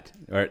review of that.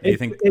 Or do you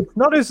think it's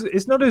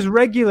not as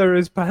regular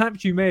as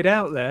perhaps you made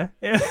out there?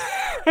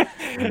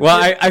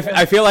 Well,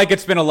 I feel like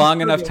it's been a long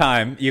enough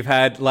time. You've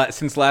had,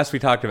 since last we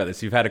talked about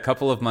this, you've had a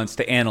couple of months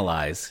to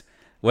analyze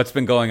what's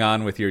been going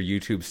on with your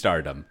YouTube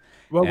stardom.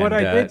 Well, what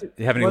I did,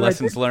 you have any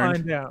lessons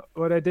learned?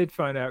 What I did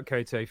find out,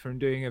 Kote, from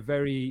doing a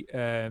very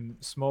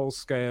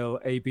small-scale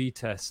A/B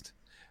test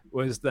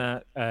was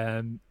that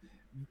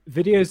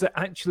videos that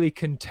actually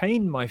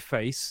contain my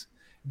face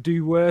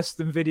do worse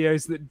than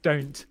videos that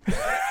don't.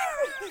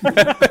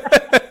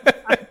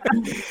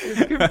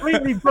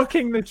 Completely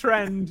bucking the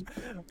trend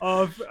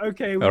of,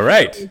 okay, we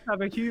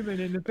have a human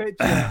in the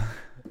picture.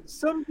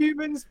 Some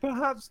humans,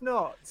 perhaps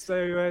not. So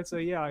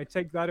yeah, I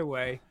take that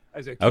away.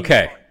 as a key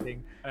Okay.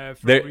 finding from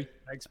There- recent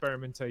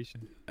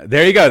experimentation.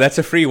 There you go. That's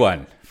a free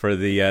one for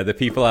the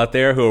people out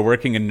there who are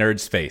working in nerd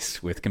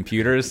space with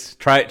computers.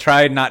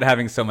 Try not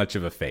having so much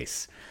of a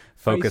face.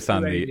 Focus Face for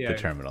on radio. the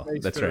terminal.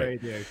 Face That's for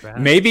right. radio, perhaps.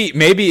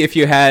 Maybe if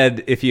you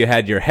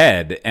had your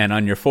head and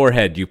on your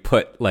forehead you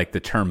put like the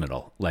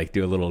terminal, like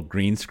do a little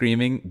green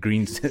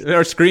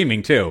or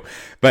screaming too.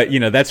 But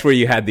that's where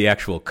you had the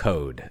actual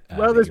code.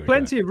 Well, there's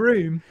plenty of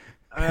room.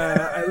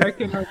 I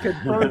reckon I could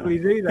probably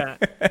do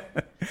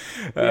that.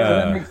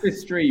 That makes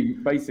this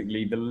stream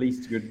basically the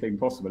least good thing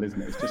possible,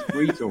 isn't it? It's just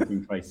three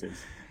talking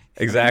faces.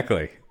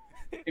 Exactly.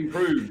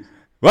 Improved.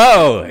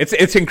 Whoa!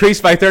 It's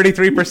increased by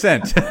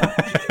 33%.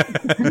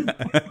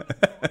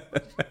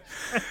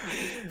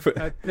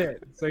 That's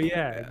it. So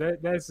yeah,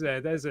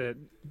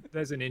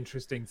 there's an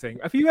interesting thing.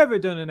 Have you ever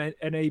done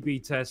an A/B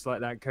test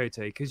like that, Kote?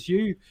 Because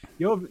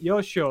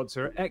your shorts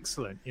are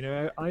excellent.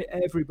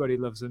 Everybody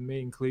loves them, me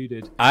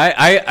included.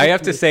 I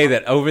have to say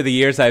that over the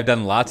years I've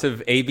done lots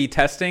of A/B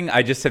testing.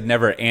 I just have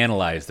never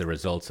analyzed the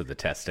results of the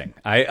testing.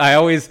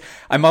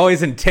 I'm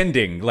always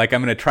intending like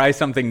I'm going to try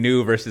something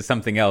new versus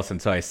something else,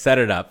 and so I set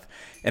it up.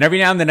 And every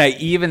now and then I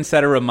even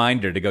set a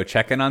reminder to go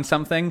check in on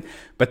something,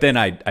 but then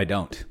I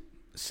don't.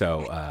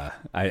 So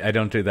I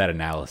don't do that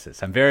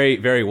analysis. I'm very,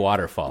 very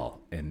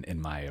waterfall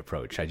in my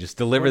approach. I just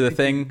deliver the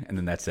thing, and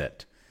then that's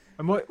it.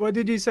 And what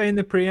did you say in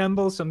the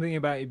preamble? Something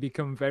about you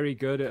become very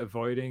good at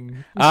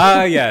avoiding.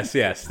 Yes.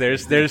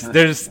 There's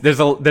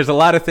a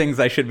lot of things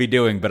I should be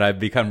doing, but I've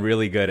become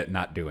really good at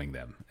not doing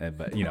them.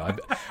 But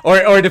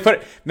or to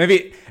put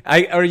maybe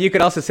or you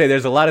could also say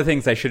there's a lot of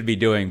things I should be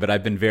doing, but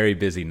I've been very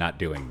busy not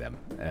doing them.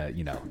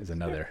 Is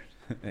another.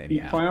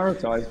 You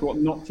prioritize what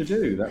not to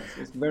do.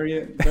 It's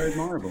very, very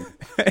admirable.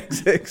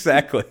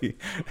 Exactly.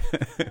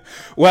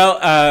 Well,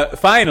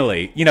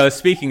 finally,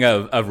 speaking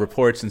of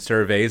reports and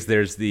surveys,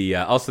 there's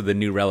also the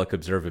new Relic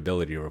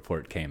observability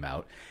report came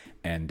out,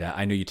 and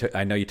I know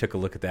you took a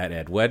look at that,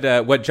 Ed.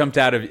 What jumped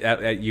out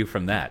at you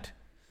from that?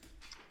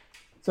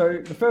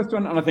 So the first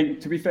one, and I think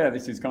to be fair,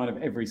 this is kind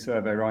of every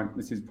survey, right?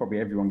 This is probably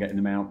everyone getting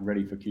them out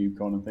ready for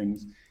KubeCon and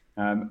things.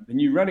 The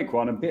new Relic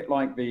one, a bit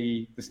like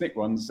the SNCC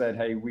one, said,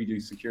 hey, we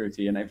do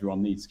security and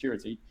everyone needs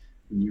security.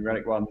 The new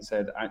Relic one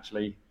said,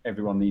 actually,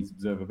 everyone needs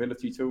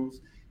observability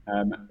tools.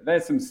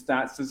 There's some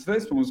stats. So the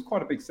first one was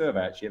quite a big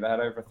survey, actually. They had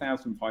over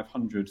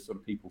 1,500 sort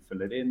of people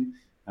fill it in.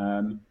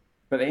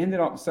 But they ended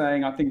up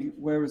saying, I think,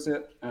 where was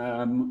it?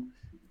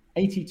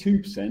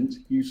 82%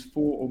 use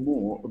 4 or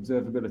more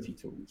observability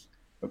tools.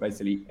 But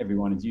basically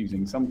everyone is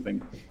using something.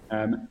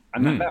 And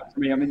that, to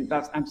me, I mean,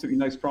 that's absolutely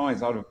no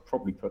surprise. I would have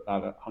probably put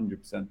that at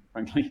 100%,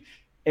 frankly.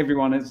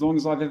 Everyone, as long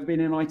as I've ever been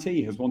in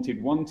IT, has wanted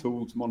one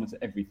tool to monitor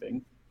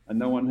everything, and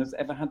no one has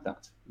ever had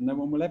that. And no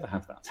one will ever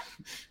have that.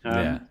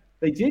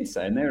 They did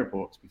say in their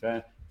report, to be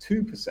fair,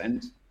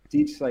 2%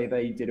 did say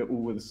they did it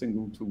all with a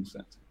single tool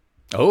set.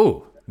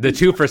 Oh, the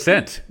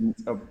 2%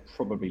 are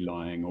probably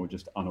lying or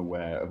just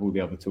unaware of all the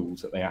other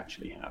tools that they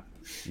actually have.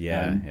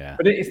 Yeah.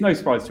 But it's no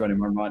surprise to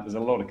anyone, right? There's a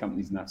lot of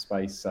companies in that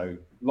space, so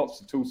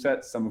lots of tool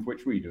sets, some of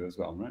which we do as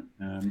well, right?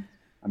 And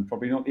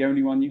probably not the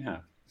only one you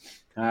have.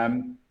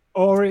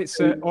 Or it's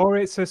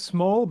a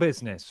small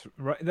business,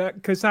 right?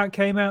 Because that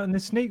came out in the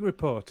SNCC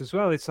report as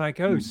well. It's like,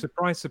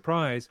 surprise,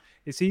 surprise!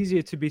 It's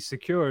easier to be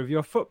secure if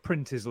your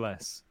footprint is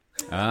less.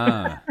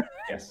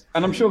 Yes,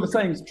 and I'm sure the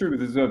same is true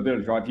with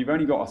observability, right? If you've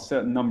only got a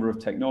certain number of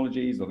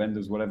technologies or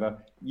vendors,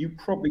 whatever, you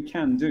probably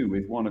can do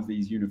with one of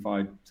these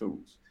unified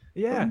tools.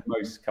 Yeah. But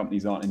most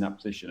companies aren't in that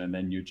position, and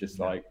then you're just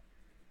like,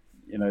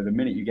 the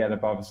minute you get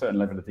above a certain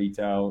level of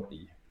detail,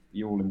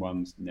 the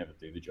all-in-ones never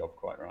do the job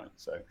quite right.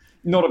 So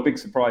not a big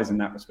surprise in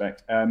that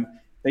respect.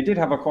 They did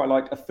have a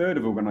third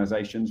of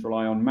organizations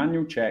rely on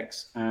manual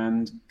checks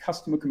and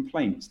customer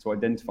complaints to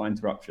identify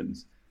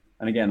interruptions.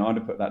 And again, I'd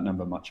have put that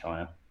number much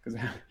higher, because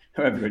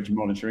however good your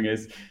monitoring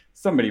is,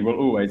 somebody will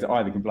always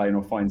either complain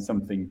or find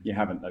something you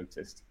haven't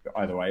noticed. But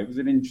either way, it was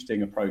an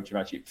interesting approach of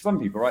actually, for some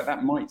people, right,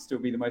 that might still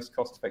be the most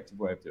cost-effective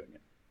way of doing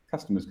it.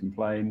 Customers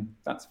complain,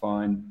 that's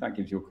fine. That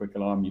gives you a quick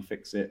alarm, you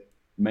fix it.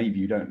 Maybe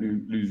you don't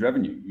lose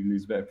revenue, you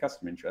lose a bit of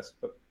customer interest,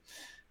 but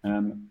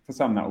for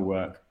some that will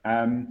work.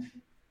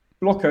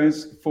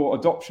 Blockers for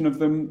adoption of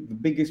them, the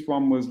biggest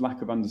one was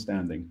lack of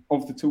understanding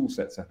of the tool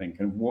sets, I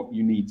think, and what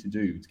you need to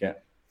do to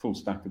get full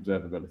stack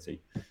observability.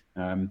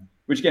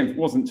 Which again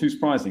wasn't too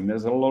surprising.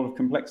 There's a lot of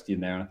complexity in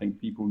there, and I think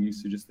people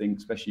used to just think,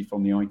 especially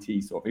from the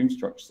IT sort of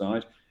infrastructure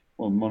side,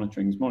 well,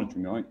 monitoring is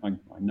monitoring. I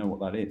know what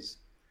that is.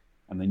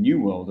 And the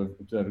new world of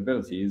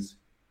observability is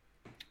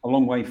a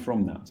long way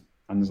from that,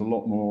 and there's a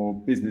lot more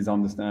business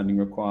understanding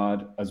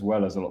required, as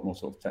well as a lot more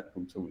sort of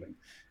technical tooling.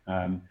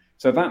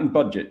 So that and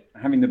budget,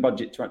 having the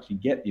budget to actually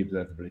get the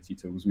observability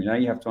tools. I mean, now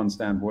you have to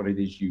understand what it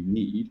is you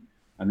need,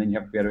 and then you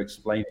have to be able to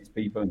explain it to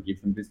people and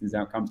give them business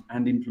outcomes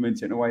and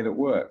implement it in a way that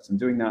works. And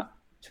doing that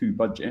to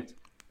budget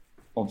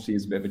obviously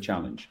is a bit of a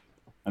challenge.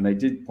 And they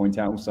did point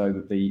out also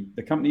that the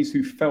companies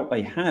who felt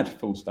they had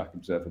full stack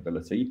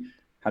observability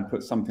had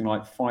put something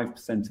like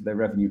 5% of their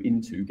revenue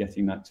into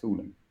getting that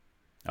tooling.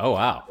 Oh,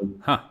 wow.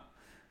 Huh.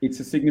 it's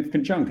a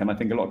significant chunk, and I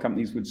think a lot of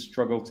companies would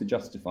struggle to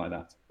justify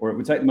that, or it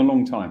would take them a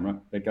long time, right?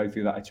 They go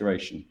through that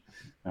iteration.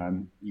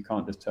 You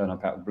can't just turn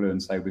up out of the blue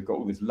and say, we've got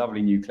all this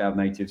lovely new cloud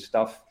native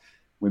stuff.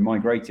 We're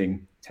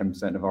migrating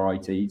 10% of our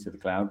IT to the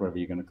cloud, whatever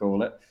you're going to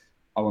call it.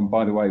 Oh, and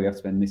by the way, we have to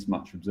spend this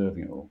much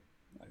observing it all.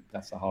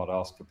 That's a hard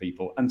ask for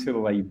people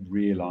until they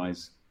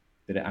realize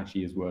that it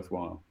actually is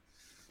worthwhile.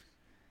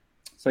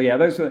 So yeah,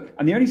 those were,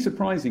 and the only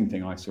surprising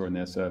thing I saw in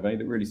their survey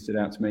that really stood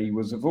out to me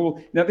was of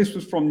all, now this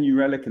was from New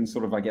Relic, and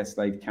sort of, I guess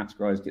they've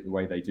categorized it the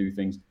way they do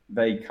things.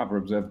 They cover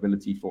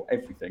observability for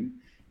everything,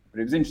 but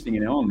it was interesting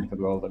in our neck of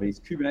the world, at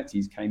least,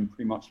 Kubernetes came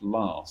pretty much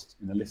last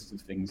in the list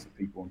of things that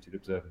people wanted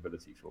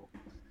observability for.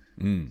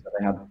 So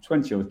they had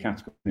 20 other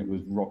categories, and it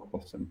was rock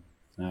bottom.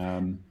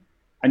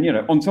 And, you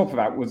know, on top of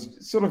that was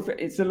sort of,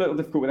 it's a little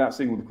difficult without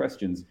seeing all the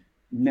questions,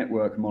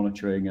 network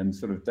monitoring and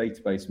sort of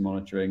database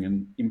monitoring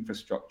and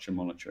infrastructure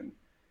monitoring.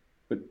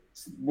 But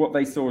what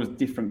they saw as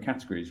different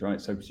categories, right?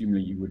 So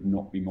presumably you would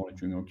not be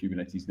monitoring on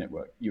Kubernetes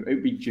network. It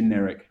would be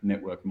generic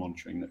network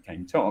monitoring that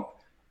came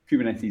top.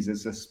 Kubernetes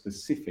as a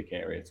specific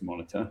area to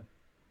monitor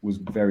was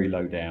very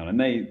low down. And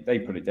they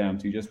put it down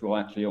to just, well,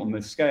 actually on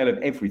the scale of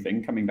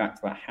everything, coming back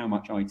to that, how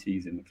much IT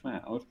is in the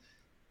cloud,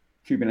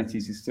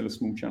 Kubernetes is still a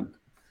small chunk.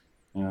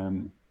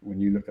 When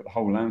you look at the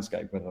whole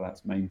landscape, whether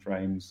that's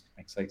mainframes,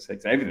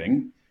 x86,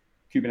 everything,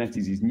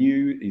 Kubernetes is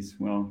new,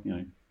 well, you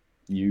know,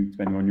 new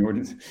depending on your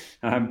audience,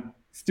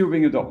 still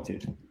being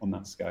adopted on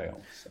that scale.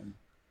 So.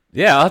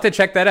 Yeah, I'll have to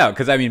check that out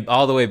because I mean,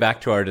 all the way back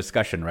to our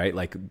discussion, right?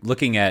 Like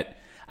looking at,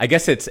 I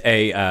guess it's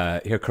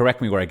a here.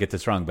 Correct me where I get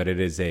this wrong, but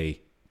it is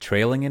a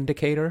trailing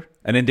indicator,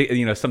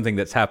 you know, something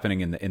that's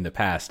happening in the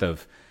past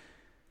of.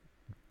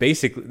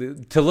 Basically,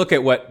 to look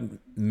at what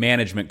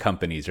management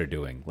companies are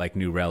doing, like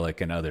New Relic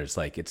and others,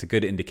 like it's a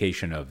good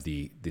indication of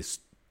these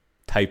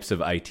types of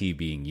IT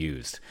being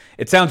used.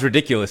 It sounds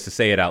ridiculous to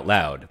say it out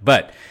loud,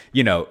 but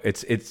you know,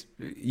 it's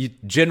you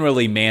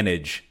generally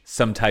manage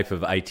some type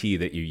of IT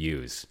that you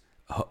use,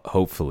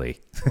 hopefully.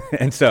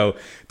 And so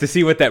to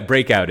see what that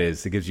breakout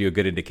is, it gives you a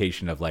good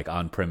indication of like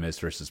on-premise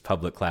versus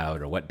public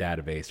cloud or what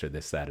database or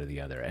this, that, or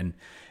the other. And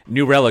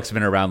New Relic's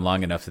been around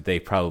long enough that they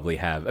probably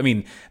have. I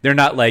mean, they're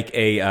not like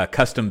a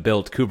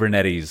custom-built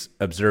Kubernetes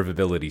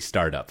observability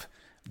startup.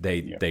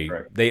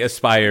 They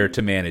aspire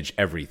to manage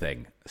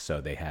everything,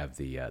 so they have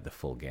the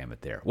full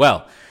gamut there.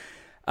 Well,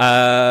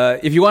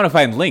 if you want to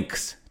find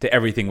links to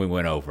everything we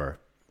went over,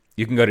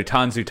 you can go to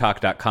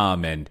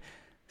tanzutalk.com, and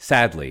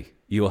sadly,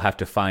 you will have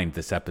to find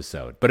this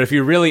episode. But if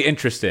you're really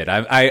interested,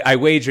 I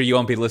wager you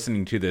won't be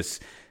listening to this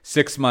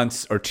 6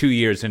 months or 2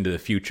 years into the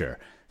future.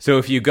 So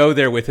if you go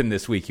there within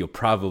this week, you'll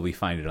probably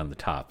find it on the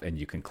top, and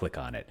you can click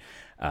on it,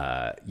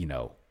 you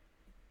know,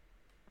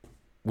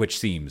 which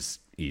seems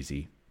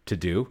easy to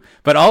do.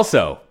 But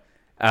also,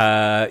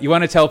 you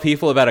want to tell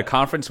people about a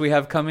conference we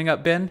have coming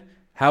up, Ben?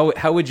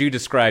 How would you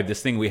describe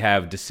this thing we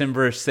have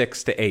December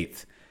 6th to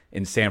 8th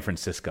in San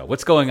Francisco?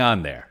 What's going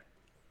on there?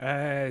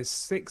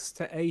 6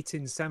 to 8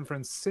 in San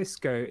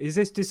Francisco. Is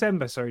this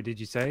December? Sorry, did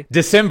you say?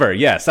 December,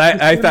 yes.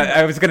 I thought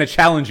I was going to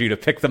challenge you to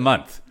pick the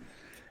month.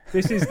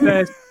 This is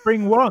the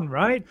Spring One,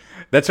 right?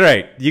 That's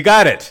right. You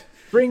got it.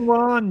 Spring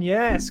One,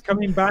 yes.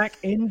 Coming back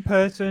in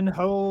person,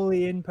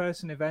 wholly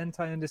in-person event,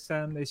 I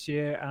understand, this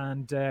year.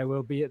 And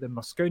we'll be at the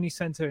Moscone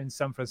Center in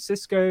San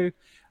Francisco.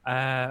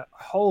 A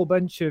whole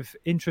bunch of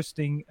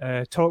interesting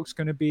talks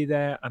going to be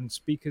there and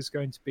speakers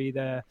going to be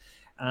there.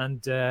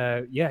 And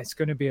yeah, it's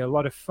going to be a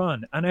lot of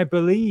fun. And I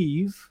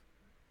believe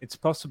it's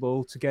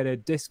possible to get a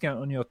discount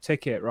on your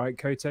ticket, right,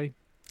 Cote?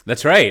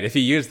 That's right. If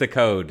you use the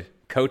code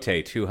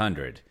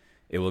COTE200,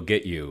 it will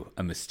get you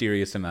a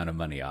mysterious amount of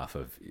money off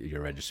of your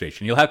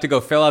registration. You'll have to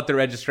go fill out the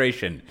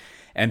registration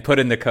and put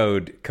in the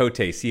code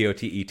COTE,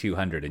 COTE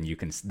 200, and you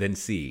can then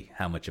see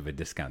how much of a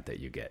discount that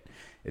you get.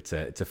 It's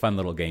a fun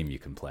little game you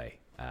can play.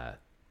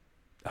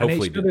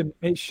 Hopefully,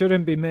 it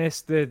shouldn't be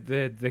missed.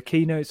 The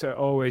keynotes are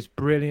always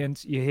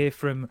brilliant. You hear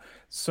from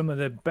some of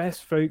the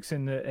best folks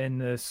in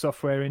the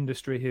software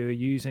industry who are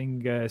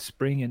using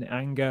Spring and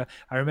Anger.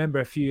 I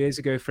remember a few years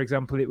ago, for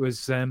example, it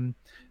was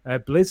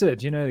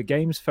Blizzard. You know, the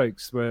games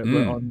folks were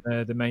on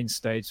the main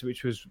stage,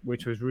 which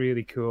was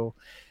really cool.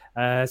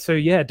 So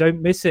yeah,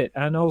 don't miss it.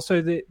 And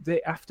also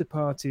the after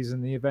parties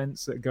and the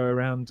events that go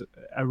around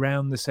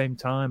the same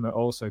time are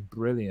also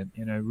brilliant.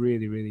 You know,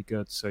 really, really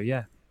good. So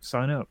yeah.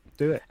 Sign up,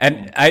 do it.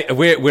 And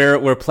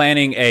we're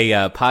planning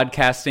a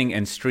podcasting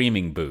and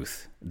streaming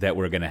booth that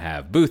we're going to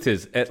have. Booth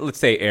is let's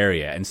say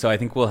area, and so I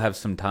think we'll have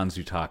some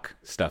Tanzu Talk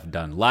stuff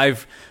done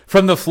live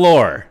from the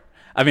floor.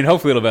 I mean,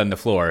 hopefully it'll be on the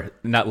floor,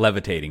 not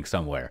levitating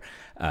somewhere.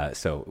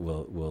 So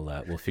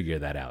we'll figure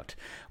that out.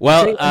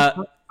 Well,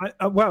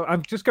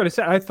 I've just got to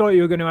say, I thought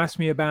you were going to ask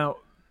me about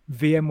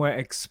VMware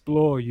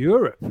Explore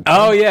Europe.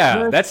 Oh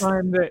yeah, that's the first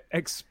time that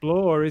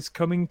Explore is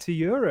coming to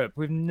Europe.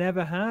 We've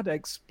never had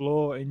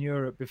Explore in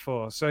Europe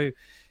before, so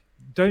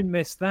don't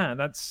miss that.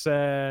 That's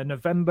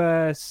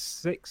November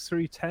 6th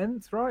through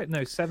 10th, right? No,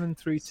 7th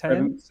through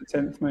 10th. 7th to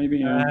 10th, maybe.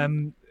 Yeah.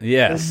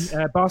 Yes.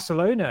 In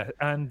Barcelona,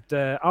 and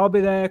I'll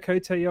be there.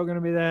 Kote, you're going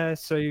to be there,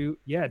 so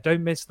yeah,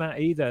 don't miss that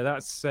either.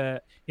 That's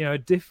a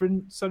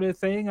different sort of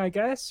thing, I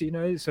guess.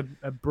 It's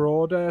a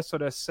broader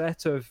sort of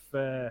set of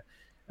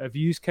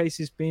use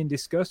cases being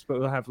discussed, but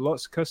we'll have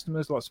lots of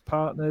customers, lots of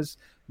partners,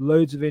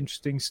 loads of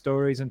interesting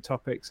stories and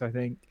topics, I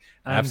think.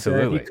 And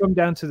Absolutely. if you come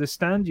down to the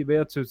stand, you'll be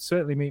able to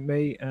certainly meet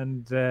me,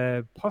 and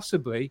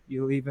possibly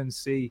you'll even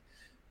see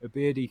a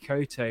beardy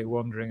Kote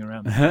wandering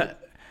around.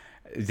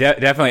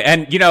 Definitely.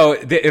 And,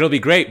 it'll be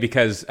great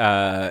because,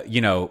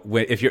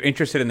 if you're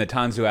interested in the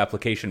Tanzu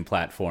application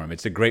platform,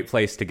 it's a great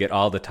place to get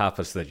all the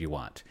tapas that you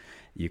want.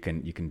 You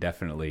can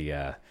definitely,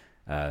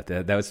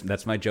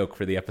 that's my joke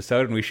for the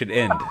episode, and we should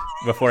end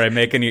before I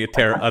make any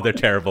other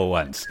terrible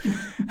ones.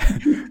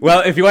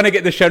 Well, if you want to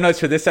get the show notes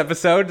for this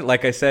episode,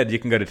 like I said, you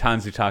can go to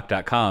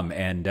tanzutalk.com.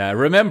 And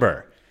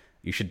remember,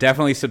 you should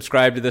definitely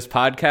subscribe to this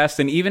podcast.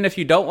 And even if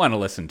you don't want to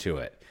listen to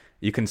it,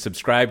 you can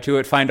subscribe to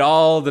it. Find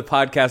all the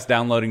podcast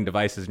downloading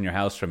devices in your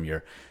house from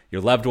your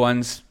loved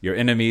ones, your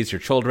enemies, your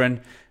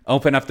children.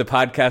 Open up the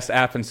podcast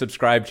app and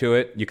subscribe to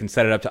it. You can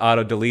set it up to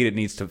auto-delete. It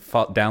needs to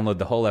download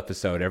the whole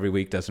episode every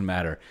week. Doesn't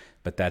matter.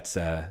 But that's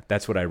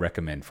what I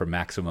recommend for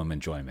maximum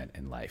enjoyment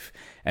in life.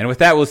 And with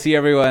that, we'll see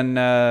everyone,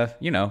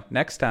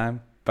 next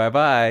time.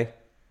 Bye-bye.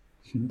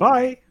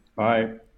 Bye. Bye.